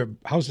 if your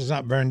house is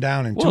not burned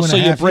down in well,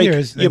 2.5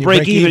 years, then you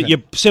break even.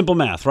 Your simple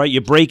math, right?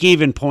 Your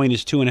break-even point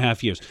is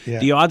 2.5 years. Yeah.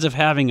 The odds of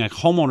having a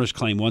homeowner's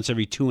claim once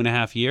every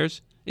 2.5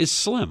 years is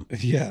slim.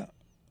 Yeah.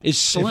 Is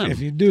slim.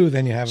 If you do,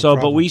 then you have a problem.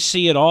 problem. But we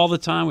see it all the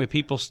time where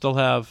people still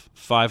have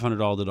 $500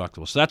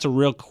 deductibles. So that's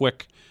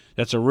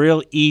a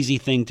real easy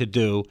thing to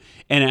do.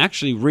 And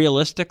actually,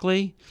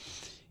 realistically,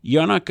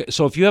 you're not.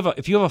 So if you have a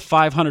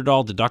 $500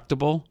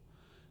 deductible,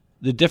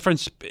 the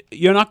difference,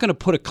 you're not going to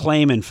put a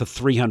claim in for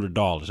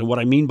 $300. And what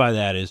I mean by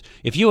that is,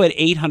 if you had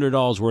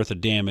 $800 worth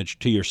of damage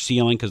to your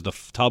ceiling because the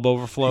tub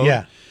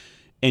overflowed,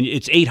 and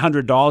it's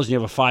 $800 and you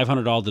have a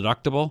 $500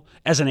 deductible,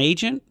 as an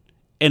agent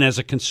and as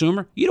a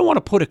consumer, you don't want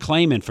to put a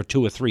claim in for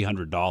 $200 or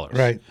 $300.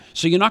 Right.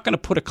 So you're not going to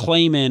put a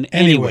claim in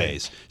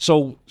anyways.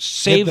 So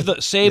save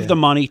the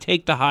money,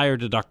 take the higher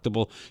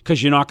deductible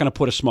because you're not going to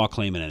put a small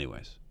claim in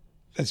anyways.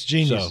 That's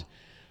genius. So,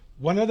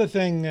 one other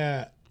thing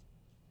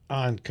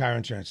on car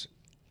insurance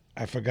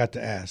I forgot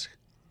to ask.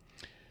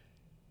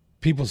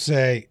 People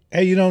say,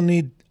 hey, you don't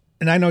need,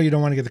 and I know you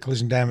don't want to get the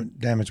collision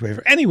damage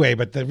waiver anyway,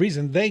 but the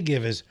reason they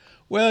give is,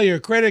 well, your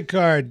credit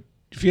card,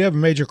 if you have a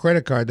major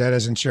credit card that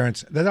has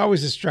insurance, that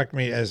always has struck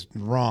me as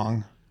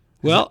wrong.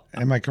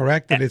 Am I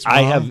correct that it's wrong?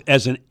 I have,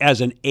 as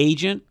an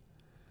agent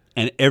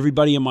and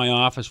everybody in my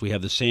office, we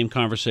have the same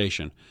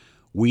conversation.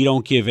 We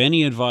don't give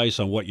any advice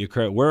on what your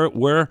credit.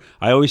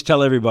 I always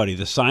tell everybody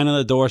the sign on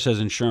the door says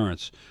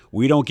insurance.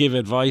 We don't give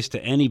advice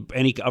to any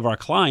of our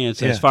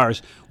clients as far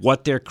as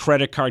what their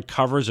credit card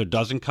covers or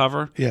doesn't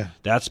cover. Yeah,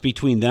 that's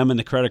between them and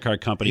the credit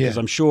card company because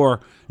I'm sure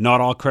not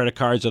all credit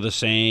cards are the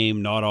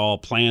same, not all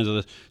plans are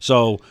the.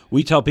 So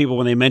we tell people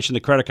when they mention the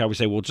credit card, we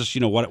say, well, just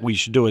what we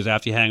should do is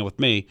after you hang out with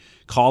me,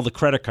 call the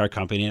credit card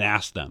company and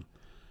ask them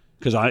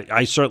because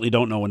I certainly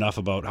don't know enough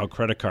about how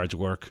credit cards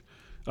work.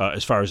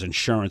 As far as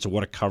insurance and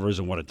what it covers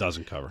and what it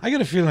doesn't cover. I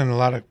get a feeling a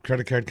lot of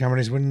credit card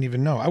companies wouldn't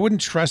even know. I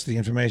wouldn't trust the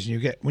information you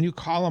get. When you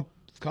call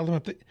them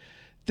up,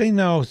 they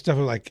know stuff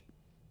like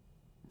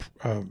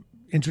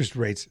interest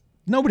rates.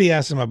 Nobody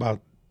asks them about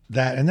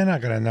that, and they're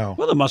not going to know.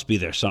 Well, there must be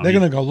there something. They're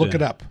going to go look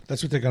it up.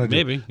 That's what they're going to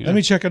do. Maybe. Yeah. Let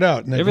me check it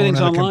out. And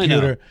everything's on online a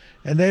computer,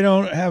 now. And they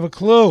don't have a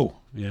clue.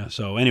 Yeah.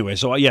 So anyway,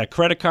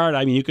 credit card.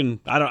 I mean, you can.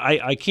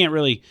 I can't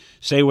really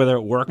say whether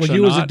it works or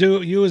not.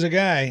 You as a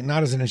guy,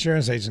 not as an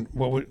insurance agent,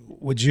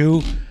 would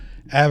you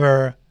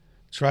ever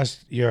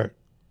trust the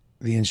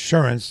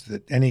insurance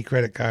that any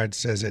credit card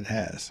says it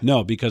has?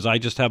 No, because I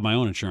just have my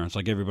own insurance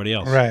like everybody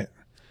else. Right.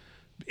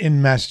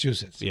 In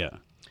Massachusetts. Yeah.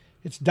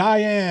 It's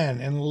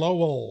Diane in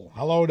Lowell.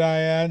 Hello,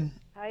 Diane.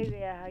 Hi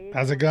there. How you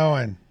How's doing? it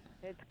going?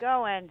 It's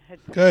going.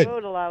 It's good.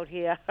 Brutal out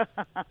here.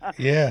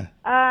 Yeah.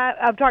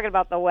 I'm talking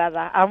about the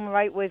weather. I'm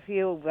right with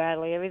you,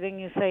 Bradley. Everything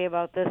you say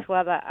about this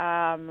weather,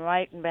 I'm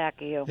right in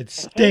back of you. It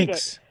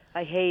stinks.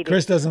 I hate it.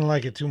 Chris doesn't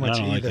like it too much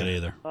either. I don't like it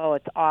either. Oh,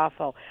 it's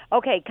awful.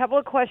 Okay, couple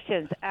of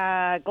questions.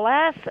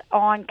 Glass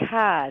on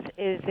cars,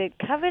 is it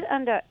covered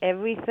under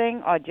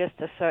everything or just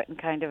a certain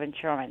kind of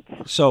insurance?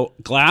 So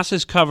glass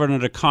is covered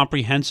under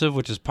comprehensive,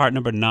 which is part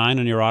number 9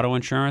 on your auto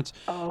insurance.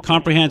 Oh, okay.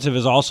 Comprehensive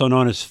is also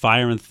known as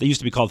fire and it used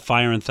to be called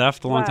fire and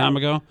theft a long time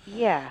ago.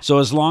 Yeah. So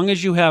as long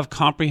as you have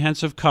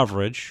comprehensive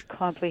coverage,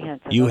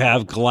 you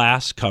have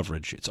glass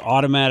coverage. It's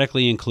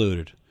automatically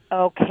included.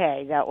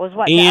 Okay, that was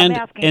what and I'm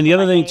asking. And the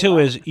other thing too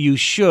is you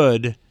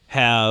should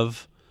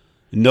have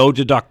no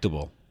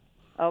deductible.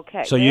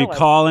 Okay. So you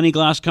call any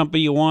glass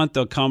company you want,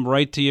 they'll come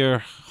right to your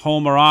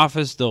home or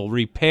office, they'll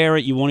repair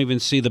it, you won't even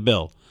see the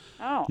bill.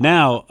 Oh.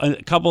 Now,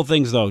 a couple of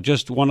things though,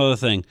 just one other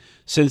thing.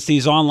 Since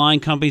these online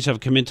companies have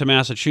come into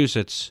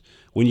Massachusetts,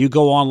 when you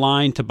go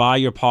online to buy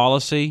your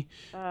policy,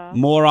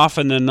 more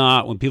often than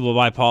not, when people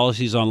buy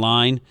policies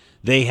online,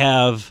 they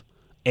have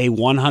a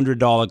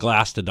 $100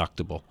 glass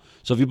deductible.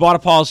 So if you bought a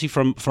policy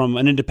from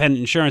an independent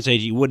insurance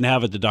agent, you wouldn't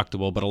have a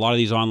deductible, but a lot of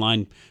these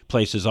online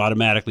places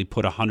automatically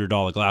put a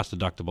 $100 glass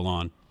deductible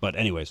on. But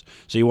anyways,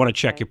 so you want to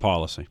check your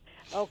policy.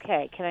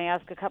 Okay, can I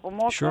ask a couple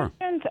more Sure.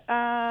 questions?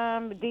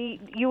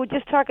 You were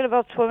just talking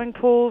about swimming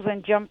pools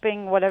and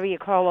jumping, whatever you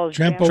call those.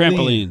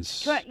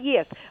 Trampolines.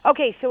 Yes.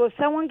 Okay, so if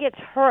someone gets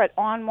hurt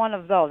on one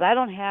of those, I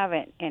don't have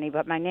any,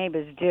 but my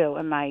neighbors do,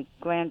 and my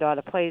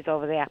granddaughter plays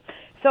over there.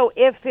 So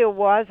if there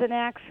was an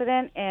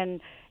accident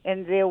and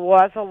and there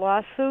was a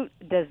lawsuit,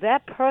 does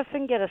that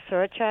person get a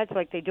surcharge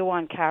like they do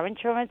on car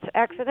insurance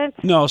accidents?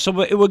 No,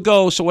 so it would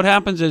go. So what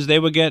happens is they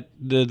would get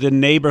the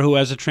neighbor who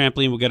has a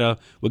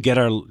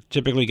trampoline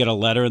typically get a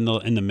letter in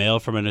the mail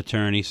from an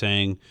attorney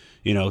saying,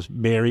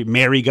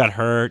 Mary got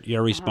hurt,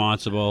 you're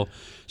responsible.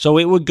 So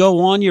it would go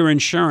on your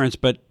insurance,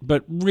 but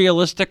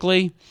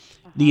realistically,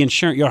 the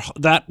insurance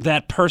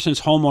that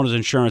person's homeowner's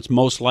insurance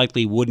most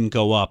likely wouldn't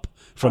go up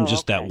from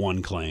just that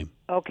one claim.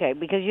 Okay,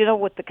 because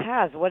with the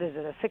cars, what is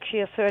it, a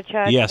 6-year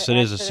surcharge? Yes, it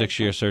is a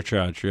 6-year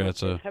surcharge. Yeah,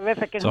 it's a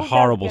horrific. It's a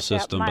horrible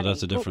system, but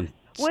that's a different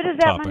Where does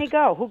that money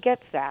go? Who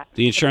gets that?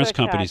 The insurance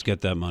companies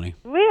get that money.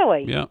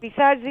 Really? Yeah.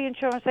 Besides the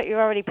insurance that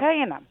you're already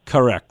paying them?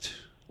 Correct.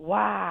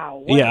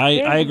 Wow. Yeah,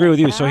 I agree with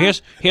you. So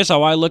here's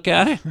how I look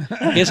at it.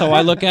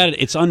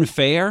 It's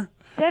unfair.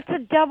 That's a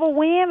double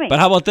whammy. But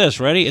how about this?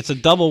 Ready? It's a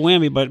double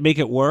whammy, but make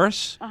it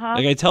worse. Uh-huh.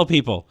 Like I tell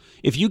people,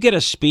 if you get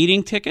a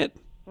speeding ticket,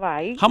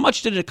 right? How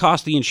much did it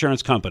cost the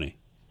insurance company?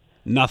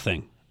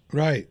 Nothing.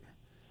 Right.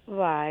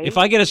 Right. If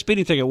I get a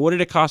speeding ticket, what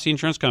did it cost the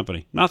insurance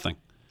company? Nothing.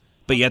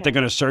 But yet they're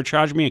going to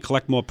surcharge me and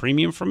collect more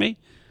premium from me?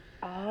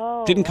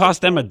 Oh. Didn't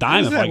cost them a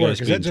dime if I got a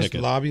speeding Is that just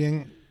ticket.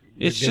 lobbying?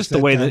 It's just the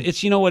way that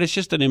it's. You know what? It's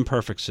just an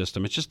imperfect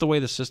system. It's just the way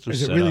the system's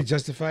Is set it really up.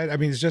 justified? I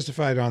mean, it's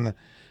justified on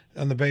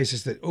the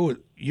basis that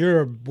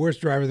you're a worse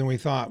driver than we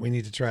thought. We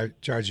need to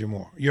charge you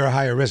more. You're a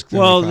higher risk. Than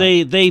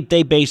we thought.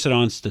 they base it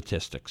on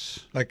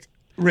statistics. Like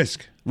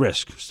risk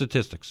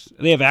statistics.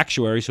 They have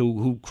actuaries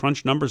who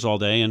crunch numbers all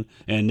day, and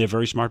they're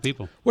very smart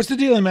people. What's the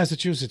deal in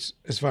Massachusetts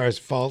as far as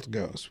fault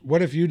goes?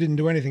 What if you didn't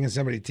do anything and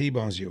somebody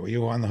T-bones you? Are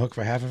you on the hook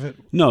for half of it?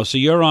 No, so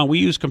we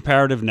use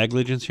comparative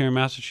negligence here in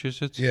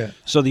Massachusetts. Yeah.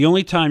 So the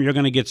only time you're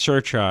going to get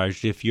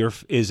surcharged if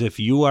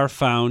you are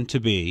found to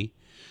be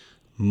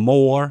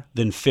more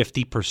than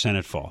 50%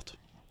 at fault.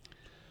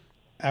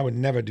 I would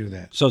never do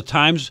that. So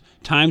times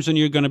when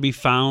you're going to be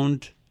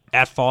found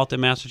at fault in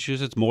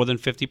Massachusetts, more than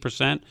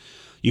 50%.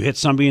 You hit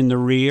somebody in the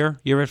rear,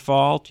 you're at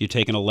fault. You're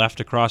taking a left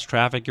across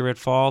traffic, you're at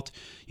fault.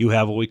 You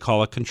have what we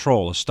call a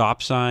control, a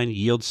stop sign,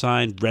 yield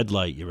sign, red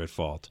light, you're at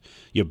fault.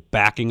 You're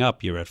backing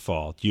up, you're at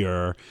fault.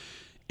 You're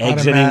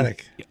exiting.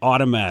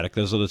 Automatic.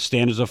 Those are the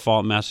standards of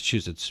fault in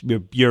Massachusetts.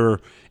 You're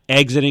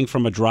exiting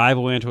from a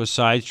driveway onto a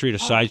side street,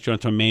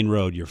 onto a main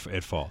road, you're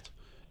at fault.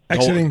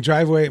 Exiting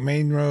driveway,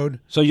 main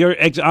road. So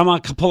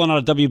I'm pulling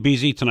out a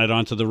WBZ tonight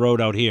onto the road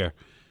out here,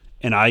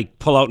 and I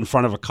pull out in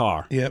front of a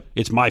car. Yep.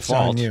 It's my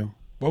fault. On you.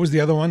 What was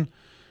the other one?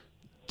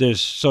 The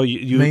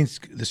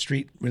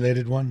street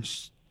related one.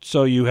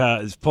 So you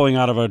have pulling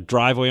out of a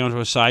driveway onto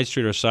a side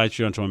street or a side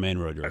street onto a main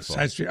road. You're at fault.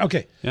 Side street.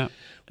 Okay. Yeah.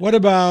 What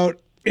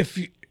about if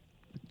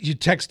you're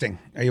texting?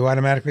 Are you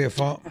automatically at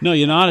fault? No,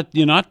 you're not.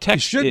 You're not texting. You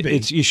should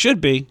be. You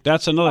should be.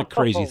 That's another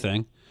crazy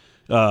thing.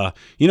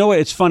 You know what?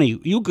 It's funny.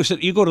 You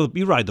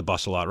ride the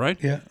bus a lot, right?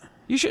 Yeah.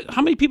 You should.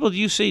 How many people do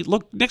you see?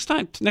 Look, next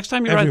time you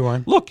Everyone.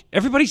 ride. Look,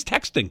 everybody's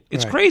texting.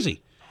 It's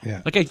crazy.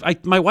 Yeah.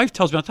 Like my wife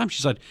tells me all the time.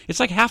 She's like, it's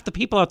like half the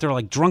people out there are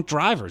like drunk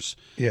drivers.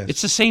 Yes.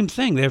 It's the same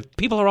thing.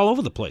 People are all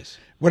over the place.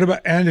 What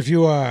about if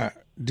you are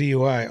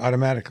DUI,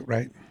 automatic,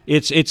 right?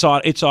 It's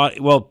automatic.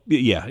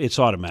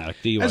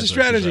 DUI as a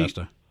strategy.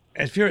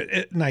 If you're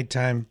at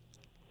nighttime,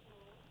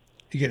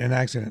 you get in an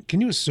accident. Can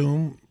you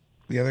assume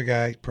the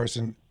other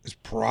person is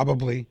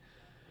probably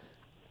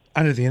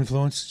under the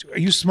influence? Are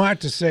you smart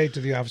to say to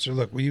the officer,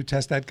 "Look, will you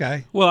test that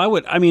guy?" Well, I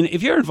would. I mean,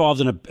 if you're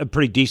involved in a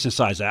pretty decent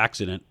sized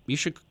accident, you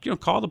should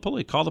call the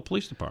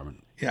police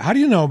department. Yeah. How do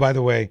you know, by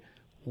the way,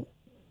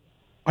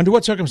 under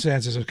what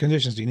circumstances or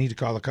conditions do you need to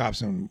call the cops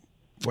and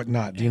what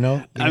not? Do you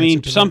know? I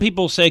mean, some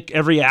people say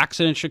every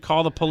accident should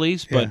call the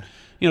police, but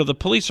the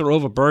police are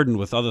overburdened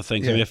with other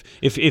things. Yeah. I mean,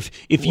 if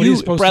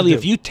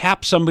if you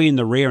tap somebody in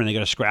the rear and they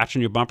got a scratch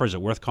on your bumper, is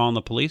it worth calling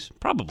the police?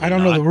 Probably. I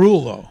don't not. know the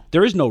rule though.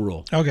 There is no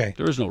rule. Okay.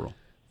 There is no rule.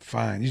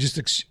 Fine. You just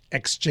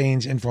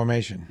exchange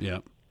information. Yeah.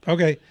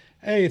 Okay.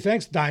 Hey,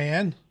 thanks,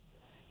 Diane.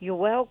 You're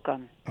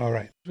welcome. All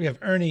right. We have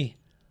Ernie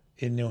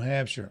in New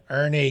Hampshire.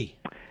 Ernie.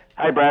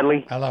 Hi,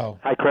 Bradley. Hello.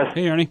 Hi, Chris.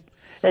 Hey, Ernie.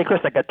 Hey,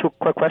 Chris, I got two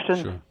quick questions.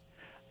 Sure.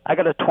 I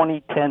got a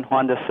 2010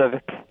 Honda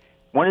Civic.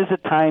 When is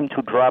it time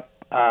to drop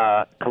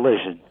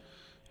collision?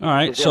 All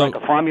right. Is there like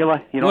a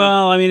formula?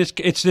 Well, I mean,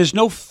 there's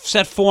no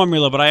set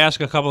formula, but I ask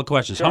a couple of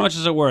questions. Sure. How much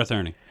is it worth,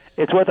 Ernie?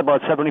 It's worth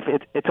about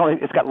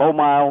it's got low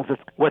miles.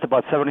 It's worth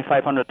about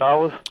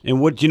 $7,500.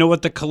 And do you know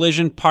what the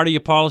collision part of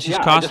your policy is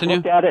costing you?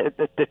 I just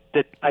looked at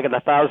it. I got a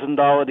 $1,000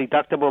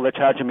 deductible. They're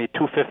charging me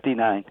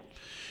 $259.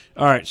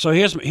 All right. So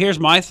here's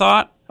my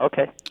thought.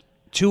 Okay.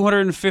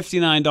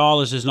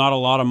 $259 is not a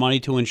lot of money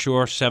to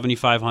insure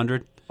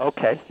 $7,500.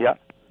 Okay. Yeah.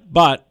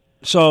 But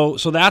so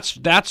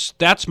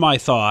that's my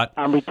thought.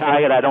 I'm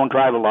retired. I don't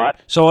drive a lot.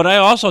 So what I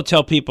also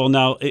tell people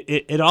now,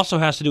 it also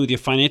has to do with your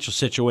financial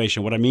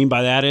situation. What I mean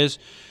by that is,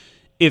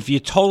 if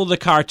you totaled the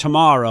car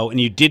tomorrow and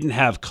you didn't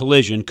have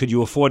collision, could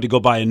you afford to go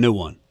buy a new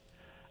one?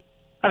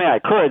 I mean, I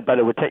could, but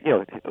it would take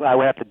I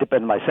would have to dip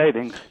into my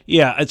savings.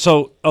 Yeah, and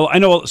so I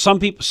know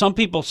some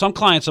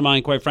clients of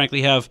mine, quite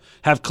frankly, have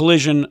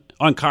collision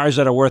on cars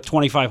that are worth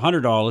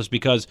 $2,500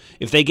 because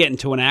if they get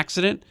into an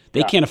accident,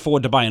 they can't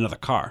afford to buy another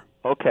car.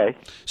 Okay.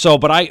 So,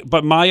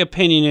 but my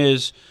opinion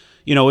is,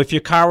 if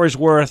your car is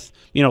worth,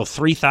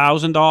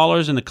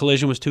 $3,000 and the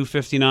collision was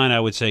 $259, I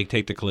would say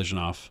take the collision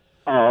off.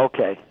 Oh,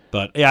 okay.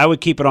 But yeah, I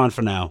would keep it on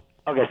for now.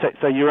 Okay,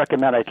 so you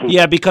recommend I keep?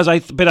 Yeah, because I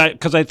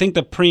think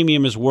the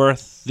premium is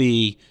worth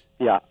the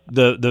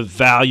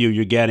value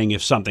you're getting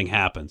if something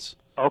happens.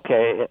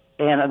 Okay,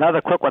 and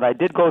another quick one. I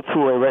did go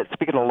through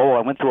speaking of Lowell,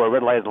 I went through a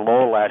red light at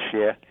Lowell last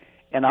year,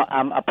 and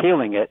I'm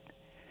appealing it.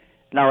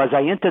 Now, as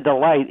I entered the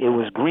light, it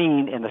was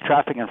green, and the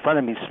traffic in front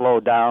of me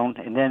slowed down,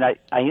 and then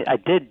I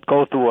did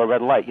go through a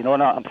red light. You know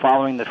what? I'm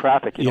following the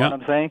traffic. You know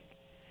what I'm saying?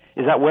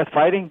 Is that worth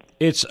fighting?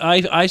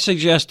 I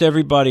suggest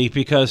everybody,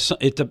 because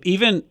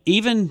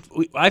even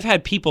I've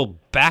had people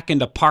back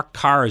into parked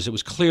cars. It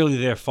was clearly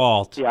their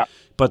fault. Yeah.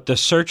 But the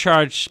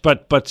surcharge,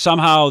 but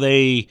somehow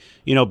they,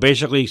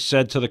 basically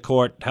said to the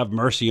court, "Have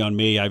mercy on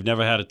me. I've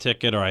never had a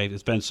ticket, or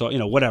it's been so,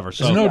 whatever."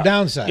 So there's no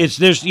downside.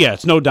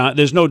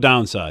 There's no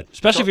downside.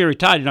 Especially if you're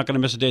retired, you're not going to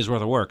miss a day's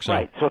worth of work. So.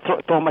 Right. So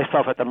throw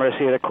myself at the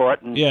mercy of the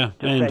court. And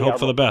and hope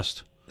for the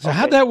best. So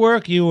how'd that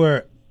work? You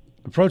were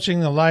approaching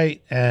the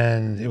light,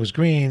 and it was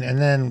green, and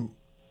then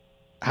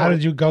how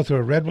did you go through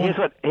a red one?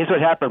 Here's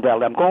what happened,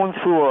 Bradley. I'm going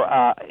through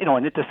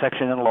an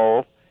intersection in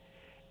Lowell.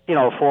 I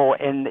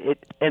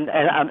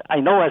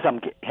know as I'm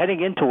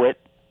heading into it,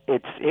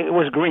 it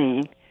was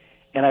green,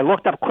 and I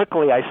looked up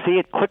quickly. I see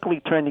it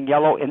quickly turning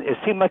yellow, and it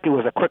seemed like it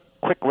was a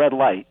quick red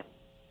light.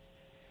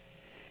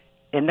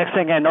 And next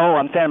thing I know,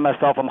 I'm saying to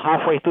myself, I'm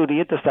halfway through the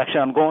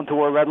intersection. I'm going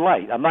through a red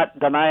light. I'm not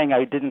denying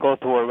I didn't go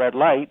through a red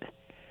light,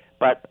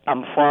 but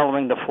I'm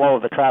following the flow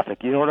of the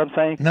traffic. You know what I'm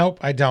saying? Nope,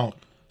 I don't.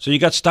 So you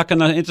got stuck in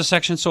the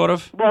intersection, sort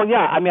of? Well, yeah.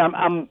 I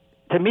mean,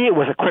 to me, it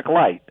was a quick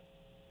light.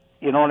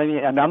 You know what I mean?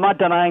 I mean, I'm not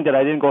denying that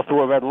I didn't go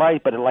through a red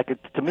light, but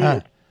to me,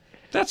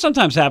 that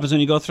sometimes happens when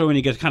you go through and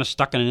you get kind of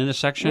stuck in an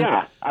intersection.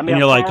 Yeah, I mean, and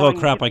you're like, "Oh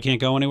crap, I can't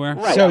go anywhere."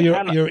 Right, so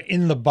you're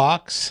in the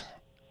box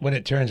when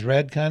it turns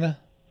red, kind of.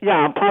 Yeah,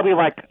 I'm probably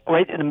like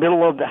right in the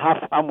middle of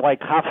I'm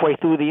like halfway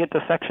through the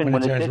intersection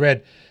when it turns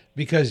red,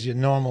 because your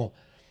normal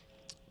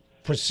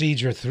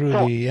procedure through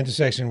the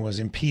intersection was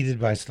impeded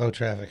by slow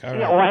traffic. All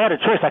right. Yeah, well, I had a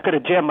choice. I could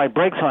have jammed my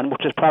brakes on,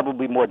 which is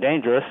probably more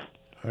dangerous.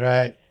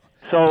 Right.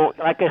 So,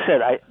 like I said,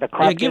 the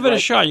cop... Yeah, give it a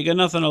shot. You got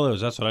nothing to lose.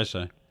 That's what I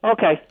say.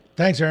 Okay.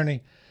 Thanks,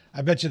 Ernie.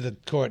 I bet you the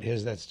court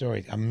hears that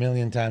story a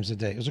million times a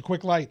day. It was a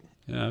quick light.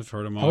 Yeah, I've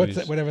heard them all.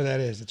 Whatever that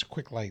is. It's a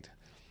quick light.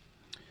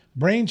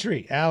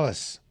 Braintree,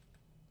 Alice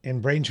in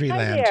Braintree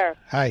Land. There.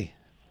 Hi.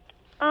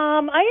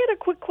 I had a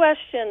quick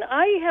question.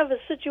 I have a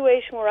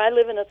situation where I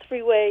live in a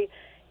three-way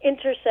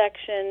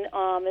intersection.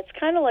 It's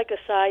kind of like a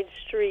side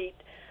street,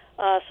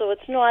 so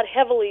it's not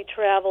heavily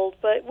traveled,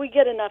 but we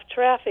get enough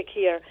traffic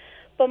here.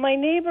 But my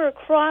neighbor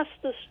across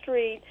the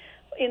street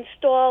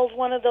installed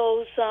one of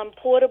those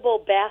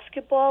portable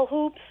basketball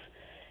hoops,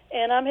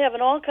 and I'm having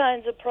all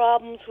kinds of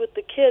problems with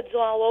the kids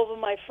all over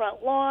my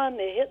front lawn.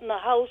 They're hitting the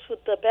house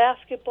with the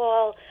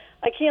basketball.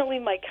 I can't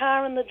leave my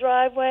car in the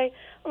driveway.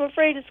 I'm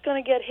afraid it's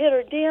going to get hit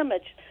or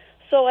damaged.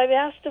 So I've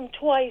asked him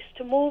twice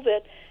to move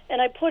it,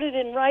 and I put it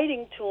in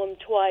writing to him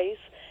twice,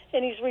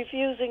 and he's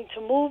refusing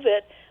to move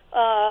it.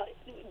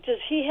 Does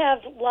he have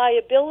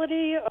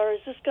liability, or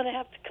is this going to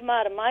have to come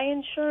out of my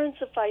insurance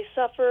if I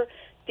suffer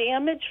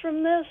damage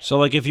from this? So,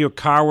 like, if your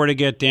car were to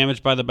get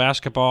damaged by the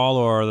basketball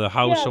or the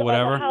house or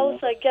whatever? Yeah, the house,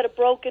 I get a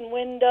broken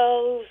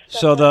window.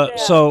 So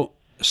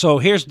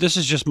this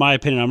is just my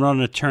opinion. I'm not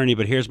an attorney,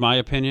 but here's my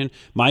opinion.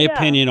 My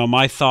opinion or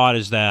my thought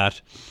is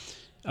that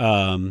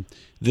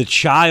the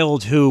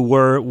child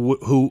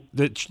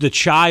the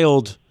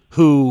child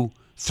who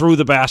threw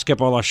the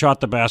basketball or shot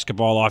the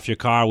basketball off your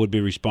car would be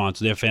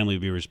responsible. Their family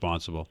would be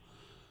responsible.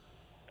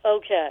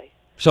 Okay.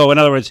 So, in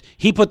other words,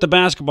 he put the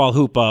basketball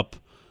hoop up.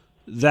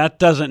 That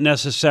doesn't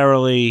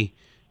necessarily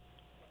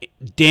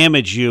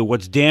damage you.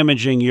 What's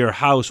damaging your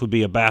house would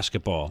be a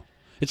basketball.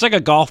 It's like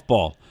a golf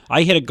ball.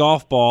 I hit a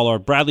golf ball, or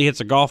Bradley hits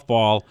a golf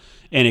ball,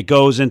 and it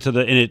goes into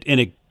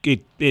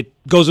it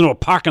goes into a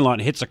parking lot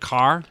and hits a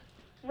car.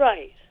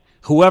 Right.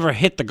 Whoever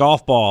hit the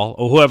golf ball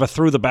or whoever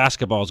threw the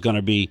basketball is going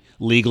to be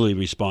legally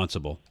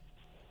responsible.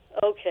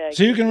 Okay.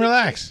 So you can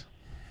relax.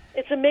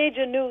 It's a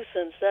major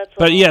nuisance.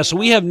 But yeah, so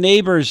we have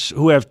neighbors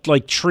who have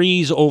like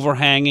trees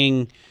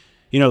overhanging.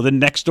 You know, the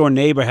next door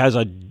neighbor has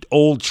an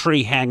old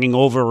tree hanging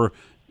over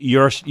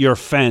your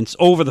fence,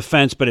 over the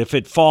fence. But if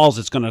it falls,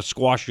 it's going to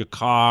squash your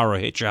car or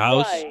hit your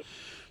house. Right.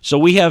 So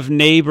we have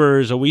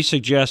neighbors, or we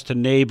suggest to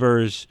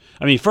neighbors.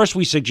 I mean, first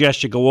we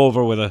suggest you go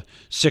over with a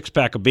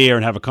 6-pack of beer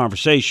and have a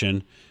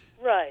conversation.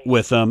 Right.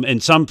 With them,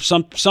 and some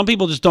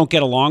people just don't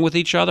get along with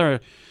each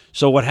other.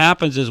 So what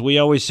happens is we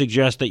always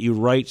suggest that you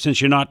write, since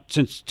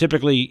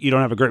typically you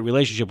don't have a great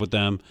relationship with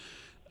them.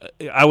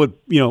 I would,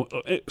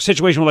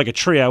 situation with like a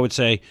tree, I would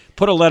say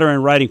put a letter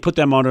in writing, put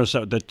them on notice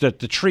that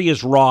the tree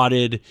is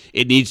rotted,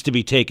 it needs to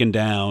be taken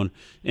down,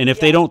 and if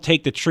they don't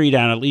take the tree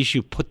down, at least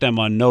you put them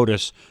on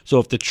notice. So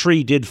if the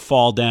tree did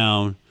fall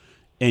down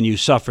and you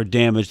suffered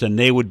damage, then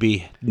they would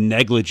be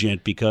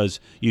negligent because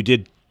you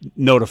did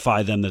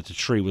notify them that the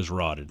tree was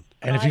rotted.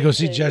 And if you go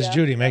see Judge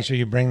Judy, make sure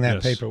you bring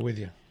that paper with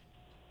you.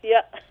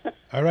 Yeah.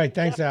 All right.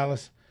 Thanks,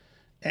 Alice.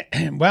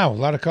 Wow, a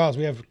lot of calls.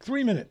 We have a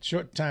 3-minute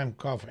short time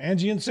call for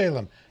Angie in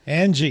Salem.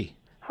 Angie.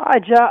 Hi,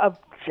 Jeff.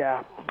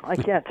 I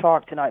can't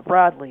talk tonight.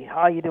 Bradley,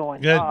 how you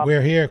doing? Good.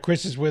 We're here.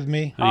 Chris is with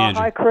me.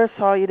 Hi, Chris.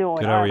 How you doing?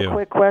 Good, how are you? A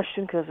quick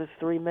question because it's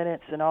 3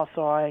 minutes, and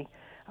also I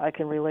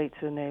can relate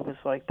to neighbors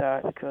like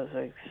that because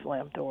they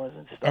slam doors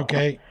and stuff.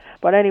 Okay.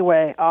 But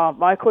anyway,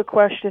 my quick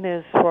question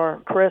is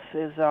for Chris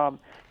is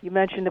you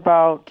mentioned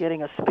about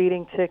getting a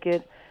speeding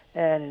ticket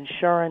and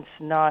insurance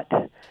not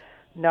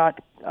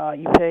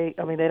you pay.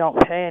 I mean, they don't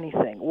pay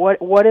anything. What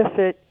if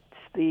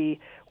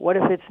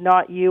it's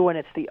not you and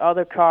it's the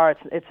other car?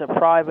 It's a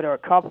private or a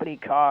company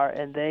car,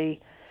 and they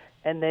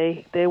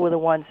were the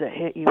ones that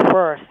hit you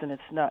first, and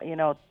it's not.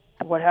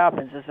 What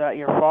happens? Is that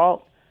your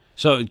fault?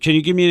 So, can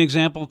you give me an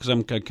example? Because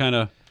I'm kind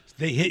of.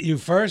 They hit you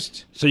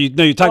first. So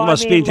you're talking about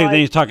speeding ticket, then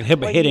you're talking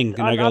hitting,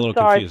 and I got a little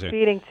confused here.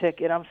 Speeding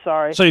ticket. I'm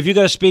sorry. So if you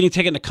got a speeding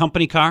ticket in a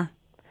company car.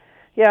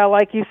 Yeah,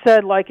 like you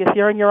said, like if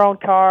you're in your own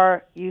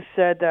car, you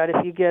said that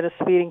if you get a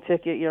speeding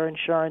ticket, your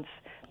insurance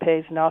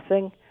pays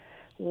nothing.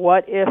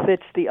 What if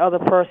it's the other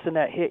person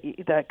that hit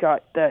you, that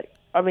got that?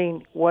 I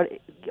mean, let's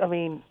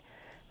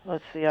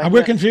see.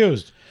 We're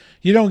confused.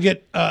 You don't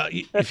get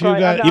if you right.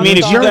 got. You mean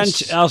if you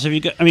got? Alice, if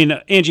you got? I mean,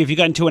 Angie, if you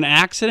got into an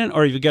accident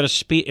or if you got a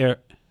speed.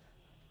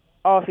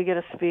 Oh, if you get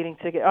a speeding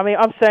ticket. I mean,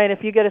 I'm saying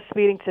if you get a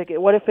speeding ticket,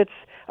 what if it's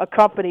a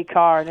company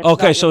car? And it's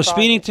okay, so a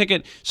speeding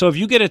ticket. So if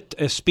you get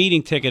a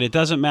speeding ticket, it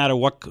doesn't matter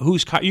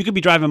whose car. You could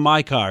be driving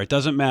my car. It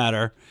doesn't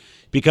matter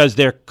because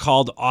they're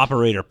called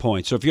operator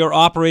points. So if you're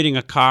operating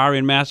a car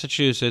in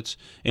Massachusetts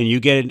and you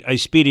get a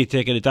speeding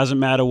ticket, it doesn't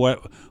matter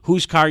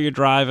whose car you're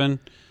driving.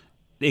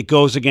 It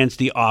goes against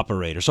the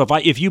operator. So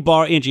if you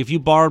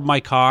borrowed my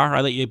car, I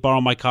let you borrow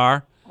my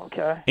car.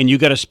 Okay. And you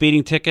got a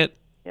speeding ticket.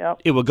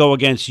 Yep. It will go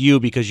against you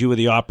because you were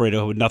the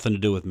operator who had nothing to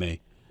do with me.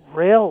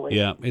 Really?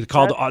 Yeah. They're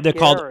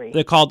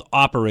called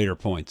operator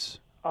points.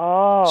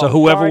 Oh. So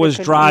whoever was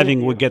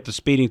driving would get the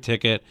speeding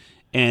ticket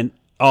and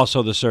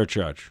also the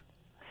surcharge.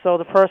 So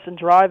the person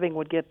driving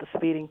would get the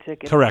speeding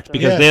ticket. Correct,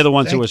 because they're the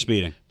ones who were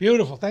speeding.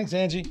 Beautiful. Thanks,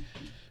 Angie.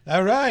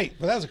 All right.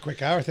 Well, that was a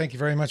quick hour. Thank you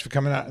very much for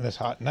coming out on this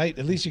hot night.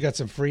 At least you got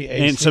some free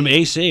AC. And some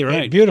AC,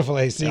 right. And beautiful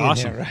AC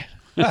awesome. in here,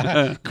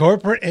 right?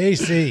 Corporate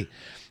AC.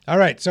 All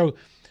right. So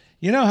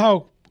you know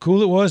how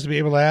cool it was to be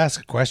able to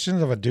ask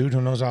questions of a dude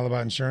who knows all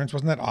about insurance?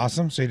 Wasn't that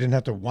awesome? So you didn't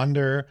have to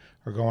wonder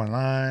or go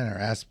online or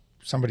ask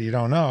somebody you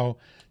don't know.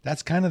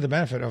 That's kind of the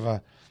benefit of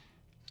an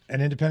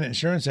independent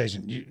insurance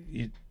agent.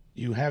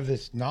 You have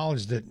this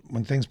knowledge that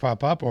when things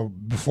pop up or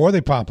before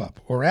they pop up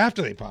or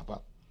after they pop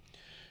up,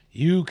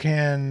 you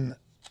can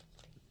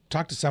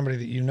talk to somebody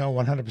that you know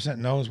 100%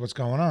 knows what's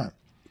going on.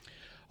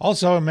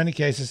 Also, in many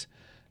cases,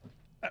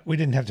 we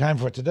didn't have time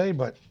for it today,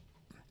 but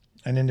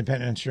an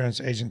independent insurance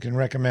agent can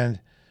recommend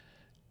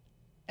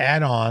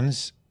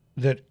add-ons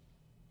that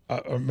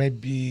may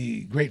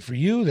be great for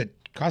you that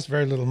cost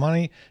very little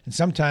money, and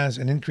sometimes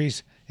an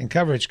increase in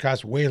coverage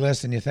costs way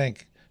less than you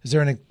think. Is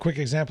there any quick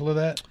example of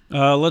that?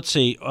 Let's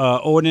see.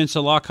 Ordinance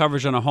of law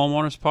coverage on a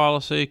homeowner's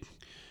policy,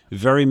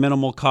 very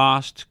minimal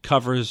cost,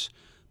 covers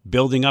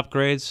building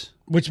upgrades.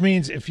 Which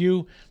means if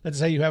let's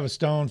say you have a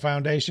stone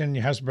foundation,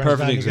 your house burns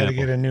down, you got to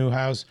get a new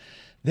house.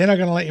 They're not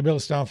going to let you build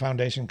a stone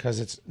foundation because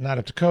it's not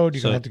up to code.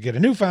 You're going to have to get a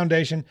new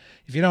foundation.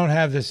 If you don't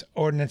have this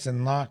ordinance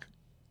and law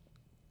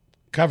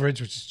coverage,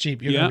 which is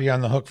cheap, you're going to be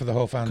on the hook for the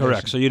whole foundation.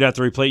 Correct. So you'd have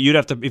to replace.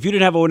 If you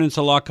didn't have ordinance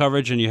of law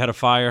coverage and you had a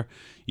fire,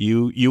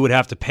 you would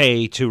have to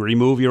pay to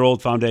remove your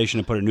old foundation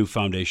and put a new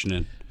foundation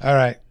in. All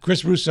right.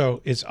 Chris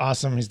Russo is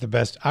awesome. He's the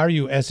best.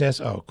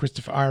 RUSSO.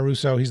 Christopher R.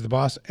 Russo. He's the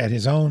boss at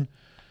his own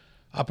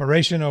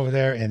operation over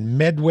there in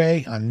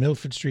Medway on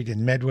Milford Street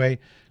in Medway.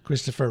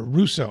 Christopher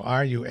Russo.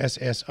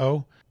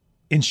 RUSSO.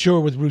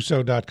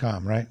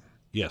 Insurewithrusso.com, right?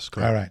 Yes,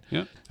 correct. All right.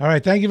 Yep. All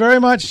right. Thank you very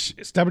much.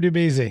 It's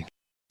WBZ.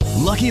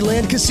 Lucky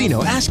Land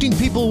Casino, asking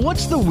people,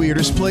 what's the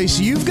weirdest place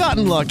you've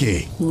gotten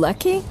lucky?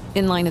 Lucky?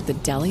 In line at the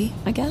deli,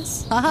 I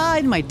guess? Aha,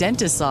 in my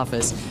dentist's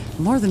office.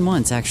 More than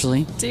once,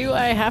 actually. Do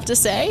I have to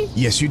say?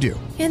 Yes, you do.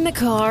 In the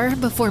car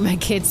before my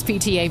kids'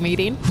 PTA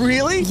meeting.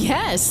 Really?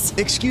 Yes.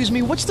 Excuse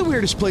me, what's the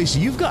weirdest place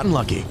you've gotten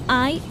lucky?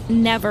 I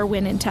never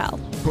win and tell.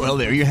 Well,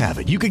 there you have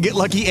it. You can get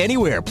lucky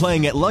anywhere,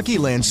 playing at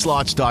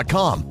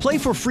LuckyLandSlots.com. Play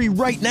for free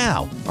right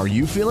now. Are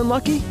you feeling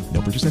lucky?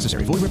 No purchase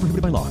necessary. Void where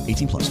prohibited by law.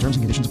 18+. Terms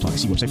and conditions apply.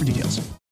 See website for details.